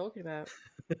what you're talking about.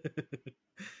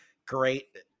 Great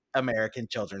American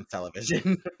children's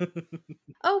television.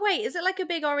 Oh, wait, is it like a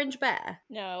big orange bear?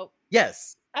 No.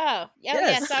 Yes. Oh, yeah,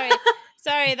 Yes. sorry.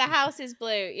 Sorry, the house is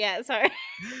blue. Yeah, sorry.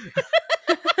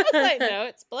 I was like, no,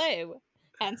 it's blue.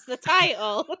 Hence the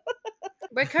title.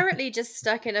 We're currently just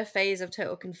stuck in a phase of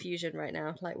total confusion right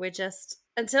now. Like, we're just...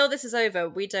 Until this is over,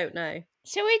 we don't know.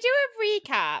 Shall we do a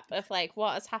recap of like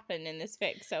what has happened in this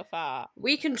fic so far?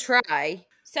 We can try.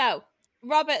 So,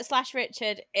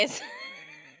 Robert/Richard is...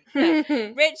 No,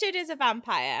 Richard is a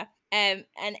vampire. And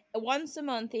once a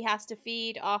month he has to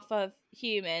feed off of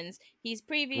humans. He's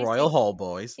previously Royal Hole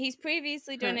Boys. He's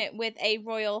previously done it with a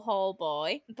royal hole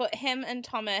boy, but him and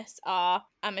Thomas are,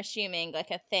 I'm assuming, like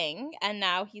a thing, and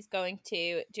now he's going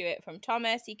to do it from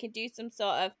Thomas. He can do some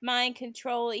sort of mind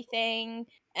control-y thing,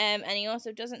 and he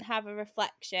also doesn't have a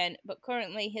reflection, but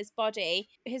currently his body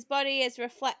is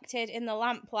reflected in the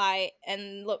lamplight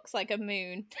and looks like a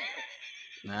moon.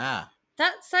 Ah.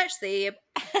 That's actually a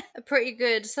pretty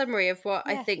good summary of what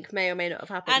I Yeah. think may or may not have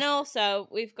happened. And also,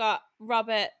 we've got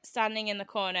Robert standing in the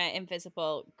corner,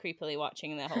 invisible, creepily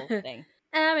watching the whole thing.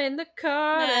 I'm in the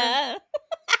corner.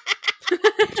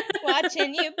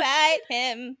 Watching you bite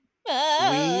him.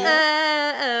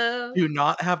 Uh-oh. Do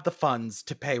not have the funds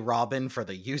to pay Robin for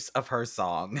the use of her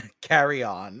song. Carry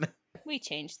on. We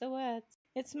changed the words.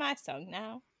 It's my song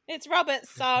now. It's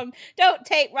Robert's song. Don't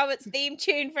take Robert's theme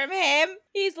tune from him.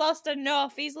 He's lost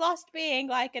enough. He's lost being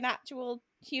like an actual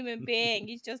human being.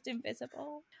 He's just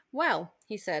invisible. Well,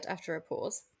 he said after a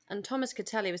pause, and Thomas could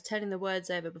tell he was turning the words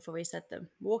over before he said them,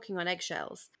 walking on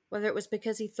eggshells. Whether it was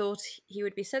because he thought he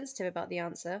would be sensitive about the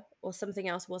answer, or something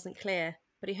else wasn't clear,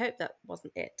 but he hoped that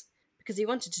wasn't it, because he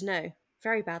wanted to know,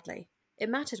 very badly. It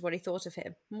mattered what he thought of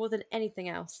him, more than anything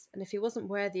else, and if he wasn't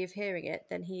worthy of hearing it,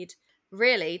 then he'd...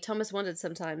 Really, Thomas wondered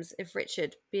sometimes if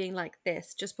Richard, being like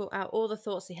this, just brought out all the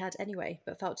thoughts he had anyway,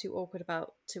 but felt too awkward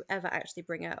about to ever actually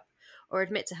bring up, or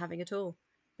admit to having at all.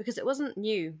 Because it wasn't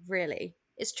new, really.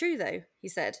 It's true, though, he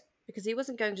said, because he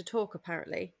wasn't going to talk,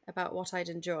 apparently, about what I'd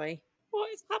enjoy.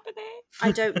 What is happening?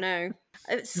 I don't know.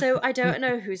 So I don't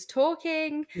know who's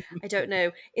talking. I don't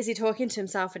know. Is he talking to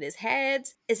himself in his head?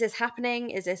 Is this happening?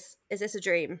 Is this a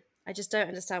dream? I just don't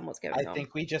understand what's going on. I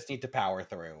think we just need to power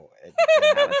through.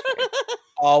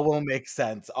 All will make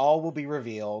sense. All will be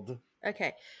revealed.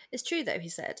 Okay. It's true, though, he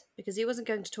said, because he wasn't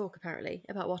going to talk, apparently,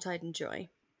 about what I'd enjoy.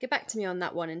 Get back to me on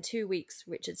that one in 2 weeks,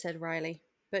 Richard said wryly.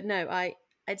 But no,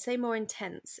 I'd say more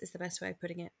intense is the best way of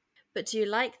putting it. But do you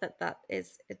like that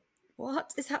is...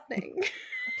 What is happening?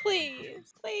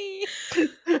 Please.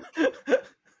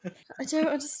 I don't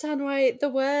understand why the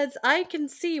words... I can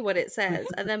see what it says,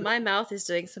 and then my mouth is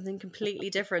doing something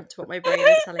completely different to what my brain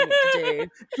is telling it to do.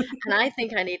 And I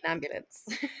think I need an ambulance.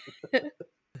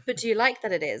 But do you like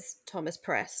that it is? Thomas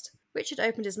pressed. Richard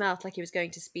opened his mouth like he was going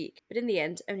to speak, but in the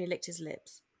end only licked his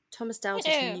lips. Thomas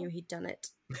doubted he Ew. knew he'd done it.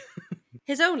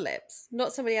 His own lips,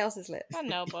 not somebody else's lips. I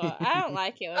know, but I don't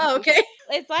like it. When Oh, people- okay.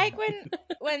 It's like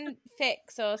when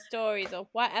fics or stories or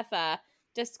whatever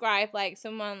describe like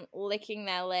someone licking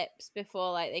their lips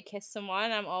before like they kiss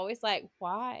someone. I'm always like,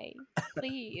 why?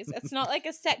 Please, it's not like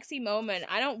a sexy moment.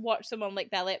 I don't watch someone lick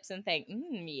their lips and think,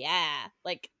 yeah,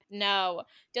 like no.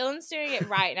 Dylan's doing it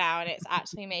right now, and it's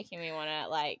actually making me want to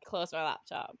like close my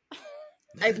laptop.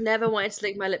 I've never wanted to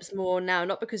lick my lips more now,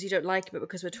 not because you don't like it, but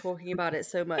because we're talking about it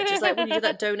so much. It's like when you do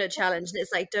that donut challenge and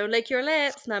it's like, don't lick your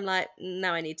lips. And I'm like,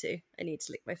 now I need to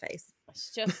lick my face. It's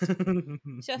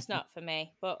just not for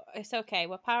me, but it's okay.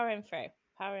 We're powering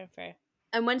through.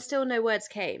 And when still no words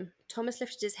came, Thomas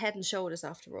lifted his head and shoulders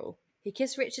after all. He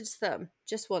kissed Richard's thumb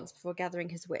just once before gathering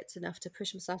his wits enough to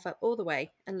push himself up all the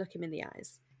way and look him in the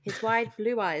eyes. His wide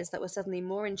blue eyes that were suddenly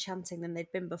more enchanting than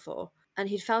they'd been before, and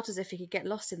he'd felt as if he could get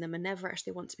lost in them and never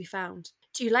actually want to be found.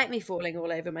 Do you like me falling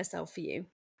all over myself for you?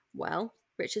 Well,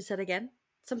 Richard said again,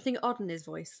 something odd in his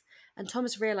voice, and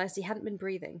Thomas realised he hadn't been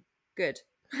breathing. Good.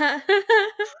 That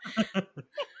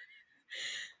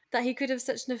he could have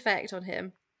such an effect on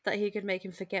him, that he could make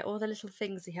him forget all the little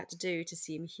things he had to do to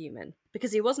seem human.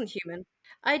 Because he wasn't human.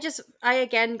 I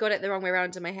again got it the wrong way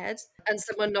around in my head, and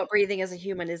someone not breathing as a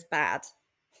human is bad.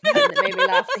 And it made me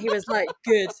laugh that he was like,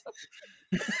 good.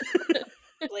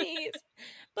 Please,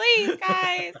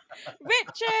 guys.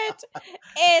 Richard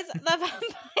is the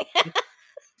vampire.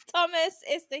 Thomas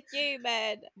is the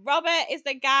human. Robert is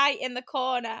the guy in the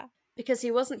corner. Because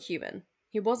he wasn't human.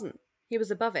 He wasn't. He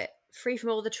was above it, free from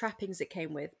all the trappings it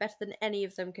came with, better than any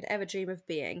of them could ever dream of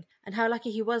being. And how lucky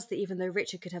he was that even though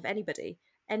Richard could have anybody,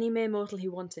 any mere mortal he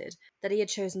wanted, that he had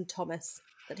chosen Thomas,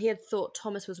 that he had thought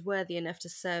Thomas was worthy enough to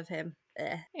serve him.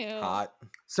 Ew. Hot.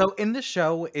 So in the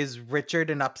show, is Richard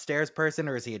an upstairs person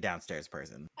or is he a downstairs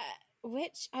person?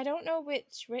 I don't know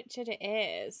which Richard it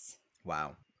is.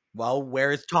 Wow. Well,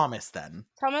 where's Thomas then?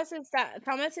 Thomas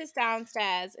is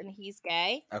downstairs and he's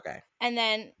gay. Okay. And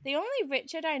then the only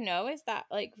Richard I know is that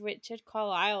like Richard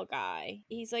Carlisle guy.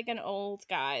 He's like an old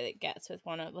guy that gets with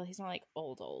he's not like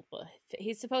old, but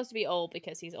he's supposed to be old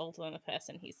because he's older than the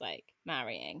person he's like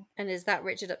marrying. And is that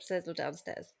Richard upstairs or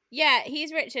downstairs? Yeah,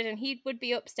 he's Richard and he would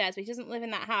be upstairs, but he doesn't live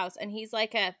in that house. And he's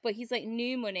like he's like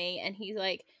new money and he's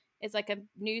like is like a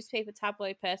newspaper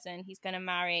tabloid person. He's gonna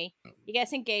marry. He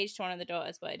gets engaged to one of the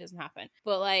daughters, but it doesn't happen.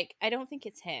 But like, I don't think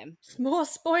it's him. More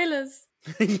spoilers.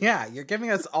 Yeah, you're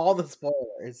giving us all the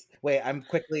spoilers. Wait, I'm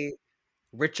quickly.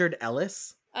 Richard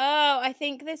Ellis? Oh, I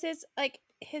think this is like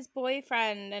his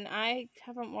boyfriend, and I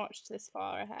haven't watched this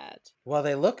far ahead. Well,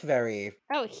 they look very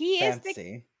Oh, he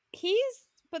fancy.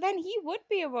 but then he would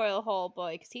be a royal hall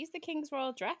boy because he's the king's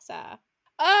royal dresser.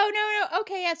 Oh, no.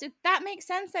 Okay, yeah, so that makes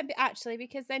sense then, actually,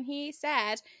 because then he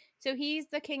said, so he's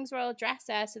the king's royal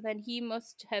dresser, so then he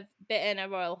must have bitten a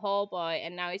royal hall boy,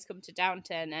 and now he's come to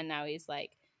Downton, and now he's,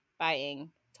 like,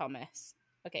 biting Thomas.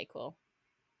 Okay, cool.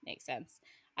 Makes sense.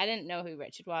 I didn't know who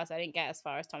Richard was. I didn't get as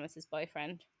far as Thomas's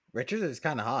boyfriend. Richard is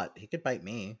kind of hot. He could bite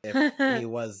me if he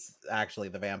was actually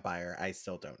the vampire. I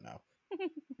still don't know.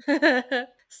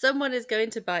 Someone is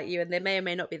going to bite you, and they may or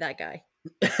may not be that guy.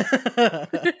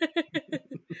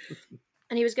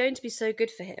 And he was going to be so good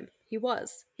for him. He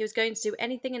was. He was going to do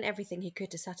anything and everything he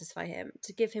could to satisfy him,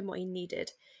 to give him what he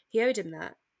needed. He owed him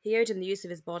that. He owed him the use of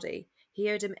his body. He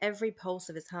owed him every pulse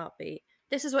of his heartbeat.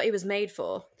 This is what he was made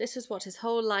for. This was what his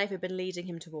whole life had been leading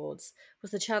him towards,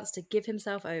 was the chance to give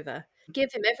himself over. Give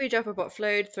him every drop of what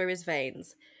flowed through his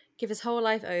veins. Give his whole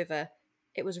life over.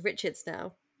 It was Richard's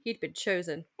now. He'd been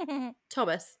chosen.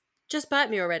 Thomas, just bite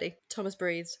me already, Thomas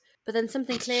breathed. But then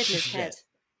something cleared in his head.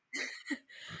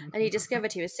 And he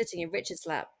discovered he was sitting in Richard's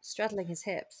lap, straddling his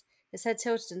hips, his head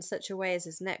tilted in such a way as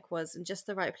his neck was in just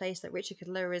the right place that Richard could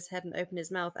lower his head and open his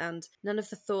mouth, and none of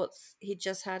the thoughts he'd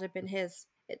just had been his.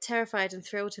 It terrified and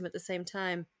thrilled him at the same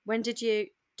time. When did you...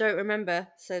 Don't remember,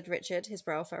 said Richard, his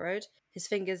brow furrowed, his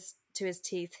fingers to his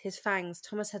teeth, his fangs.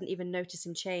 Thomas hadn't even noticed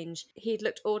him change. He'd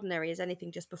looked ordinary as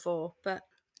anything just before, but...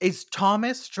 Is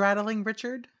Thomas straddling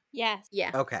Richard? Yes.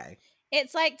 Yeah. Okay.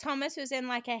 It's like Thomas was in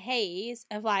like a haze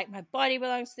of like, my body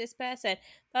belongs to this person,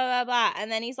 blah, blah, blah.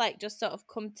 And then he's like just sort of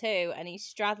come to and he's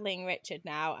straddling Richard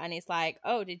now. And he's like,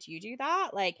 oh, did you do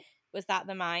that? Like, was that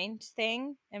the mind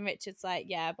thing? And Richard's like,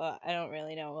 yeah, but I don't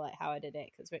really know like how I did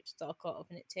it because Richard's all caught up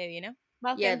in it too, you know?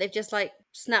 Welcome. Yeah, they've just like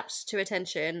snapped to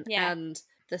attention and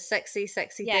the sexy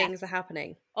things are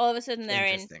happening. All of a sudden they're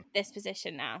in Interesting. this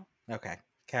position now. Okay.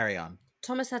 Carry on.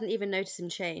 Thomas hadn't even noticed him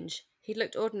change. He'd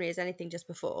looked ordinary as anything just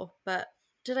before, but...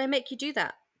 Did I make you do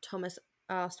that? Thomas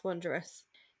asked, wondrous.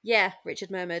 Yeah,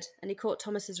 Richard murmured, and he caught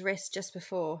Thomas's wrist just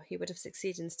before he would have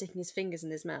succeeded in sticking his fingers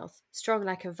in his mouth. Strong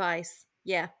like a vice,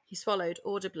 Yeah, he swallowed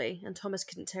audibly, and Thomas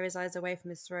couldn't tear his eyes away from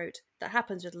his throat. That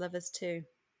happens with lovers too.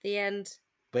 The end.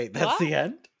 Wait, that's What? the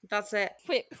end? That's it.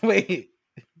 Wait, Wait.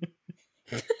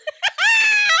 wait.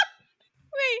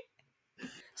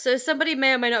 So somebody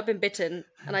may or may not have been bitten,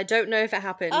 and I don't know if it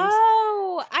happened.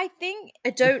 Oh, I think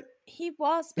I don't. he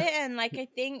was bitten. Like, I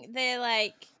think they're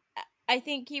like, I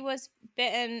think he was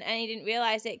bitten and he didn't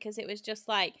realize it because it was just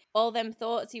like all them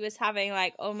thoughts he was having,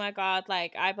 like, oh my God,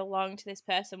 like I belong to this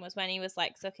person, was when he was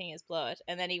like sucking his blood.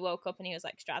 And then he woke up and he was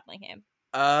like straddling him.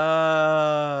 Oh.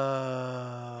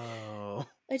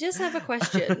 I just have a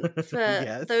question for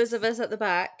Yes. those of us at the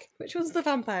back. Which one's the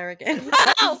vampire again?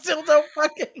 I still don't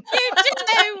fucking You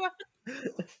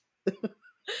do!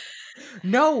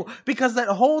 No, because that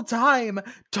whole time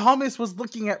Thomas was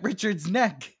looking at Richard's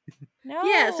neck. No.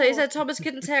 Yeah, so he said Thomas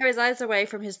couldn't tear his eyes away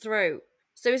from his throat.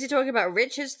 So is he talking about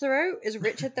Richard's throat? Is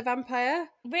Richard the vampire?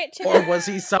 Richard. Or was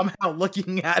he somehow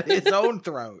looking at his own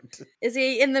throat? Is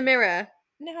he in the mirror?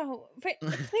 No,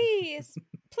 please.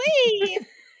 Please.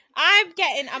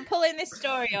 I'm pulling this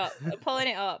story up. I'm pulling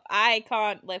it up. I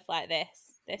can't live like this.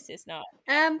 This is not.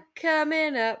 I'm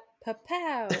coming up,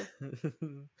 pa-pow.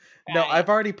 No, Right. I've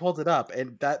already pulled it up,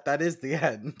 and that is the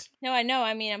end. No, I know.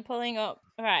 I mean, I'm pulling up.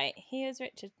 Right. He is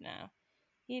Richard now.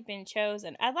 He'd been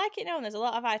chosen. I'd like it known there's a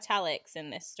lot of italics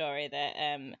in this story that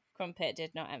Crumpet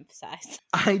did not emphasize.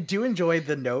 I do enjoy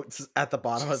the notes at the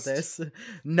bottom of this.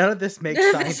 None of this makes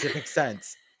None of this- scientific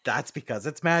sense. That's because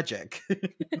it's magic.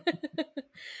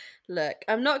 Look,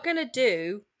 I'm not going to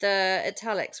do the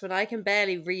italics when I can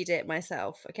barely read it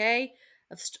myself, okay?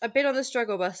 I've been on the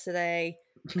struggle bus today,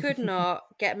 could not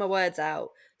get my words out.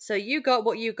 So you got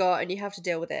what you got and you have to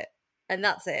deal with it. And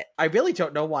that's it. I really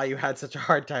don't know why you had such a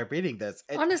hard time reading this.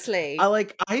 Honestly.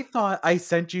 I thought I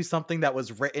sent you something that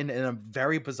was written in a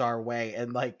very bizarre way,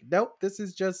 and nope, this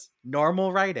is just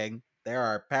normal writing. There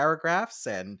are paragraphs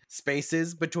and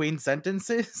spaces between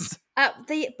sentences.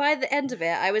 By the end of it,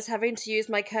 I was having to use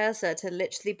my cursor to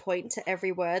literally point to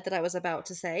every word that I was about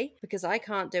to say because I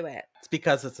can't do it. It's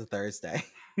because it's a Thursday.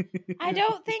 I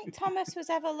don't think Thomas was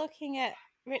ever looking at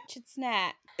Richard's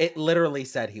neck. It literally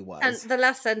said he was. And the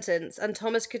last sentence, and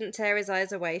Thomas couldn't tear his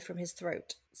eyes away from his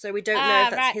throat. So we don't know if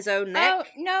that's right. his own neck. Oh,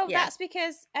 no, Yeah. that's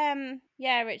because,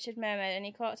 Richard murmured and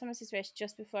he caught Thomas's wrist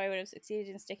just before he would have succeeded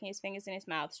in sticking his fingers in his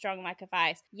mouth, strong like a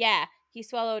vice. Yeah, he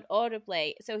swallowed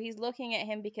audibly. So he's looking at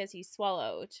him because he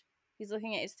swallowed. He's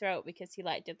looking at his throat because he,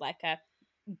 did a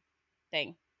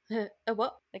thing. A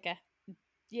what? Like a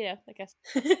Oh,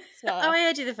 swallow. I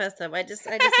heard you the first time. I just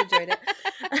enjoyed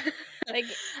it.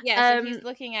 So he's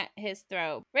looking at his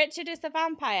throat. Richard is the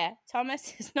vampire.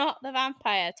 Thomas is not the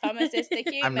vampire. Thomas is the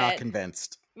human. I'm not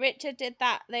convinced. Richard did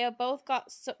that. They both got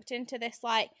sucked into this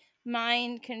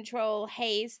mind control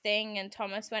haze thing, and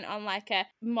Thomas went on a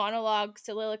monologue,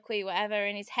 soliloquy, whatever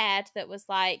in his head that was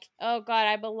like, oh God,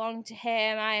 I belong to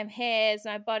him, I am his,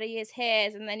 my body is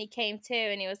his. And then he came to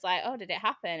and he was like, oh, did it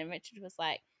happen? And Richard was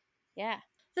like, yeah.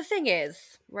 The thing is,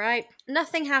 right,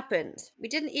 nothing happened. We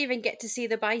didn't even get to see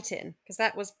the biting, because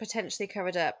that was potentially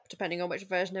covered up, depending on which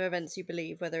version of events you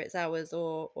believe, whether it's ours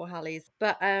or Hallie's.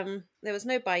 But there was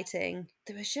no biting.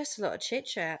 There was just a lot of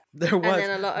chit-chat. There was. And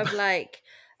then a lot of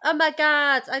oh my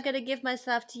God, I'm going to give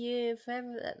myself to you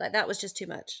forever. That was just too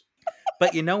much.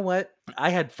 But you know what? I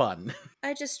had fun.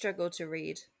 I just struggled to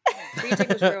read. Reading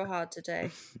was real hard today.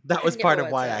 That was Get part my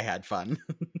of why words I out. had fun.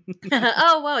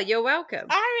 Oh, well, you're welcome.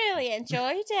 I really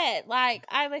enjoyed it.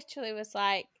 I literally was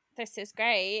like, this is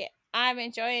great. I'm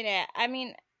enjoying it. I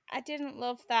mean, I didn't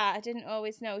love that. I didn't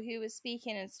always know who was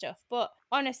speaking and stuff. But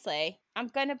honestly, I'm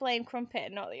going to blame Crumpet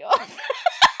and not the author.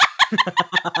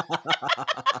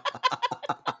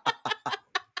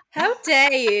 How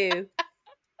dare you?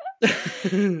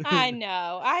 I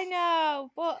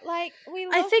know. But we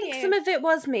love I think you. some of it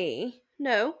was me.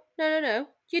 No.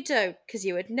 You don't, because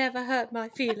you would never hurt my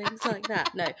feelings like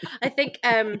that. No. I think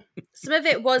some of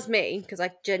it was me, because I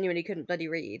genuinely couldn't bloody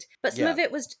read. But some Yeah. of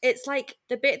it was, it's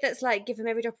the bit that's give him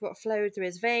every drop of what flowed through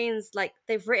his veins.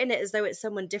 They've written it as though it's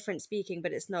someone different speaking,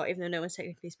 but it's not, even though no one's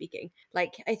technically speaking. I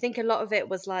think a lot of it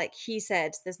was he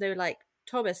said, there's no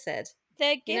Thomas said.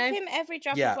 They give know? him every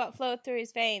drop Yeah. of what flowed through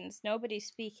his veins. Nobody's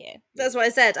speaking. That's what I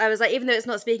said. I was even though it's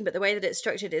not speaking, but the way that it's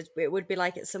structured is, it would be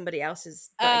it's somebody else's.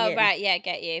 Oh, putting in. right, yeah,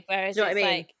 get you. Whereas Do you know it's what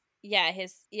I mean?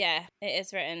 it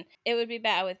is written. It would be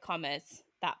better with commas,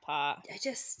 that part.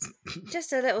 Just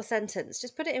a little sentence.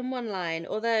 Just put it in one line.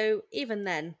 Although, even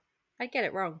then, I'd get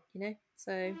it wrong,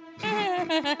 So,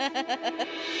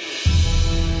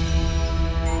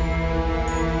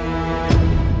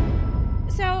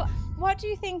 So, what do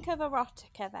you think of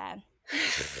erotica then?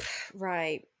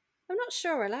 right. I'm not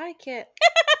sure I like it.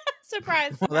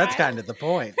 Surprise, Well, that's surprise. kind of the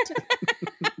point.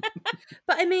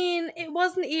 But I mean, it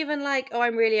wasn't even like, oh,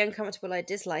 I'm really uncomfortable, I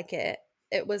dislike it.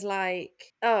 It was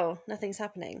like, oh, nothing's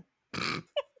happening.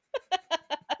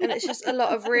 And it's just a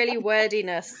lot of really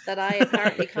wordiness that I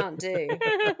apparently can't do.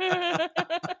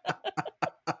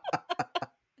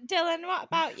 Dylan, what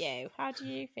about you? How do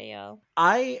you feel?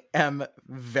 I am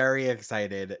very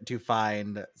excited to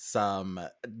find some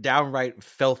downright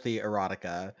filthy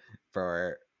erotica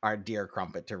for our dear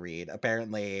Crumpet to read.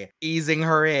 Apparently, easing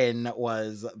her in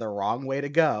was the wrong way to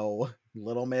go.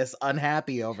 Little Miss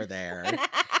unhappy over there.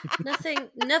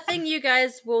 Nothing you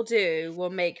guys will do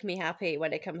will make me happy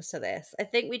when it comes to this. I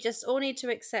think we just all need to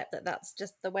accept that that's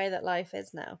just the way that life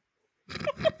is now.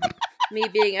 Me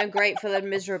being ungrateful and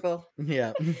miserable.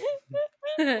 Yeah.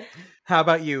 How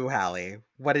about you, Hallie?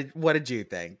 What did you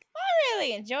think? I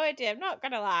really enjoyed it. I'm not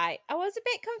gonna lie. I was a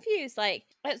bit confused, like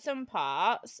at some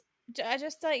parts. I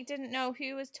just like didn't know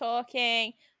who was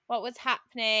talking, what was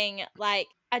happening. Like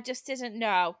I just didn't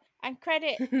know. And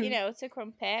credit, to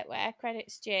Crumpet where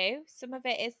credit's due. Some of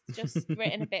it is just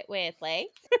written a bit weirdly.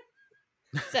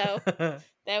 So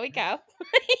there we go.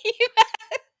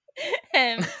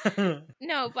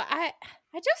 No, but I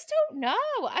just don't know.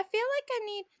 I feel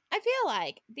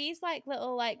like these like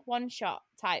little like one shot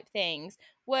type things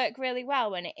work really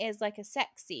well when it is like a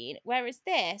sex scene, whereas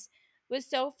this was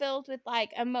so filled with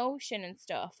like emotion and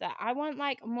stuff that I want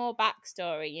like more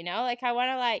backstory, like I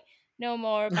want to like know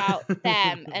more about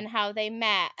them and how they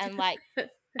met, and like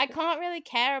I can't really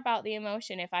care about the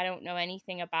emotion if I don't know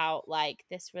anything about like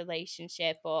this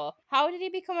relationship, or how did he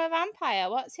become a vampire?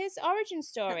 What's his origin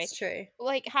story? That's true.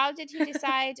 Like, how did he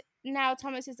decide now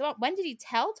Thomas is the one? When did he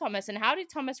tell Thomas, and how did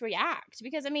Thomas react?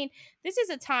 Because I mean, this is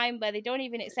a time where they don't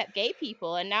even accept gay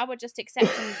people, and now we're just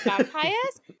accepting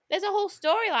vampires. There's a whole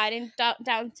storyline in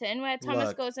Downton where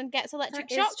Thomas goes and gets electric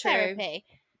That shock is true. therapy.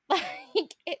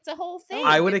 Like, it's a whole thing.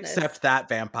 I would goodness. accept that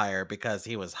vampire because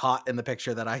he was hot in the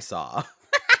picture that I saw.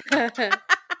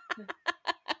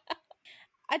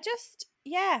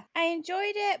 I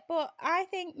enjoyed it, but I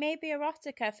think maybe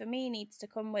erotica for me needs to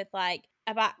come with like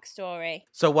a backstory.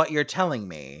 So what you're telling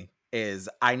me is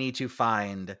I need to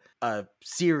find a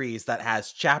series that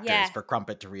has chapters Yeah. for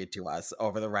Crumpet to read to us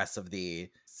over the rest of the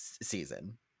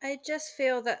season. I just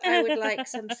feel that I would like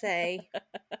some say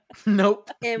Nope.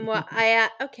 in what I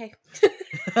okay.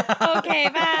 Okay,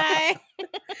 bye.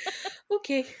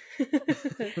 Okay.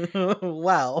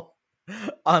 Well,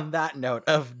 on that note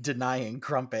of denying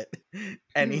Crumpet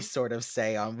any Hmm. sort of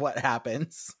say on what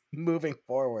happens moving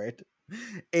forward,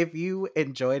 if you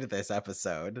enjoyed this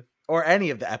episode or any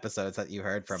of the episodes that you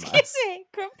heard from Excuse us, me,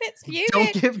 Crumpet's fuming.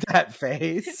 don't give that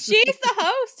face. She's the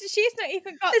host. She's not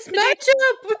even got It's to my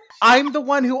do- job. I'm the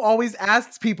one who always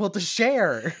asks people to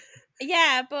share,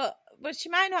 Yeah, but she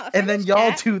might not have and then finished y'all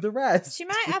yet. do the rest. She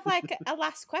might have like a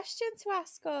last question to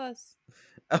ask us.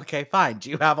 Okay, fine. Do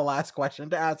you have a last question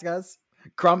to ask us,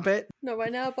 Crumpet? Not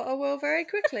right now, but I will very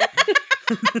quickly.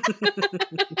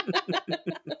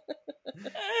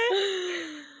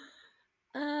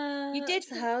 You did-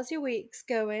 So how's your weeks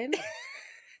going?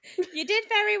 You did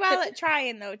very well at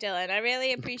trying, though, Dylan. I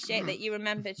really appreciate that you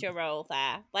remembered your role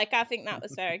there. Like, I think that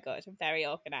was very good and very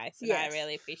organised, and Yes. I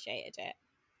really appreciated it.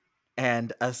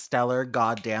 And a stellar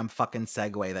goddamn fucking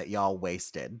segue that y'all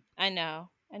wasted. I know.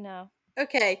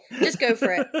 Okay, just go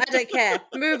for it. I don't care.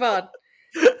 Move on.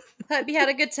 Hope you had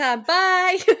a good time.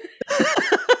 Bye.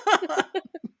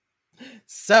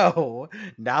 So,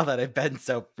 now that I've been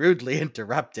so rudely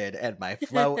interrupted and my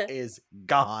flow is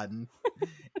gone,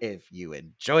 if you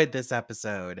enjoyed this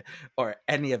episode or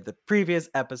any of the previous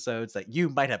episodes that you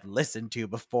might have listened to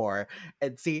before,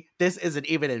 and see, this isn't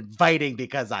even inviting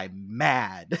because I'm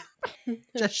mad,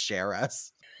 just share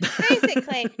us.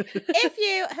 Basically, if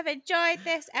you have enjoyed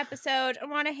this episode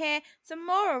and want to hear some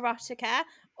more erotica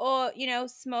or,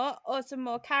 smut or some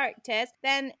more characters,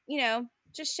 then,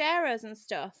 just share us and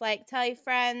stuff. Like, tell your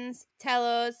friends, tell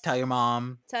us, Tell your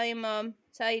mom, tell your mum,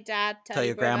 tell your dad, tell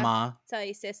your brother, grandma, tell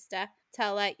your sister,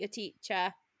 tell, like, your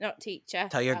teacher, not teacher.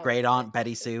 tell your great aunt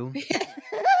Betty Sue.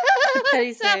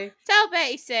 Betty Sue. Tell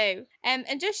Betty Sue. And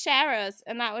just share us,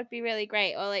 and that would be really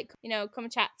great. Or, like, come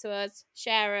chat to us,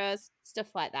 share us,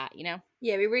 stuff like that,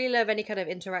 Yeah, we really love any kind of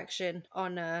interaction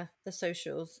on the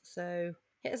socials. So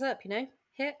hit us up,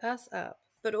 hit us up.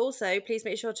 But also, please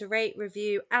make sure to rate,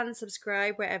 review, and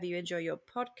subscribe wherever you enjoy your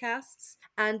podcasts.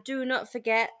 And do not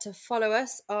forget to follow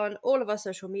us on all of our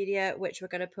social media, which we're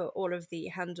going to put all of the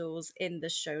handles in the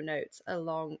show notes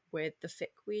along with the fic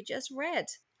we just read.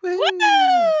 Woo!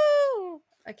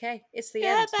 Okay, it's the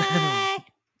end. Goodbye.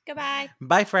 Goodbye.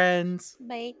 Bye, friends.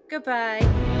 Bye. Goodbye.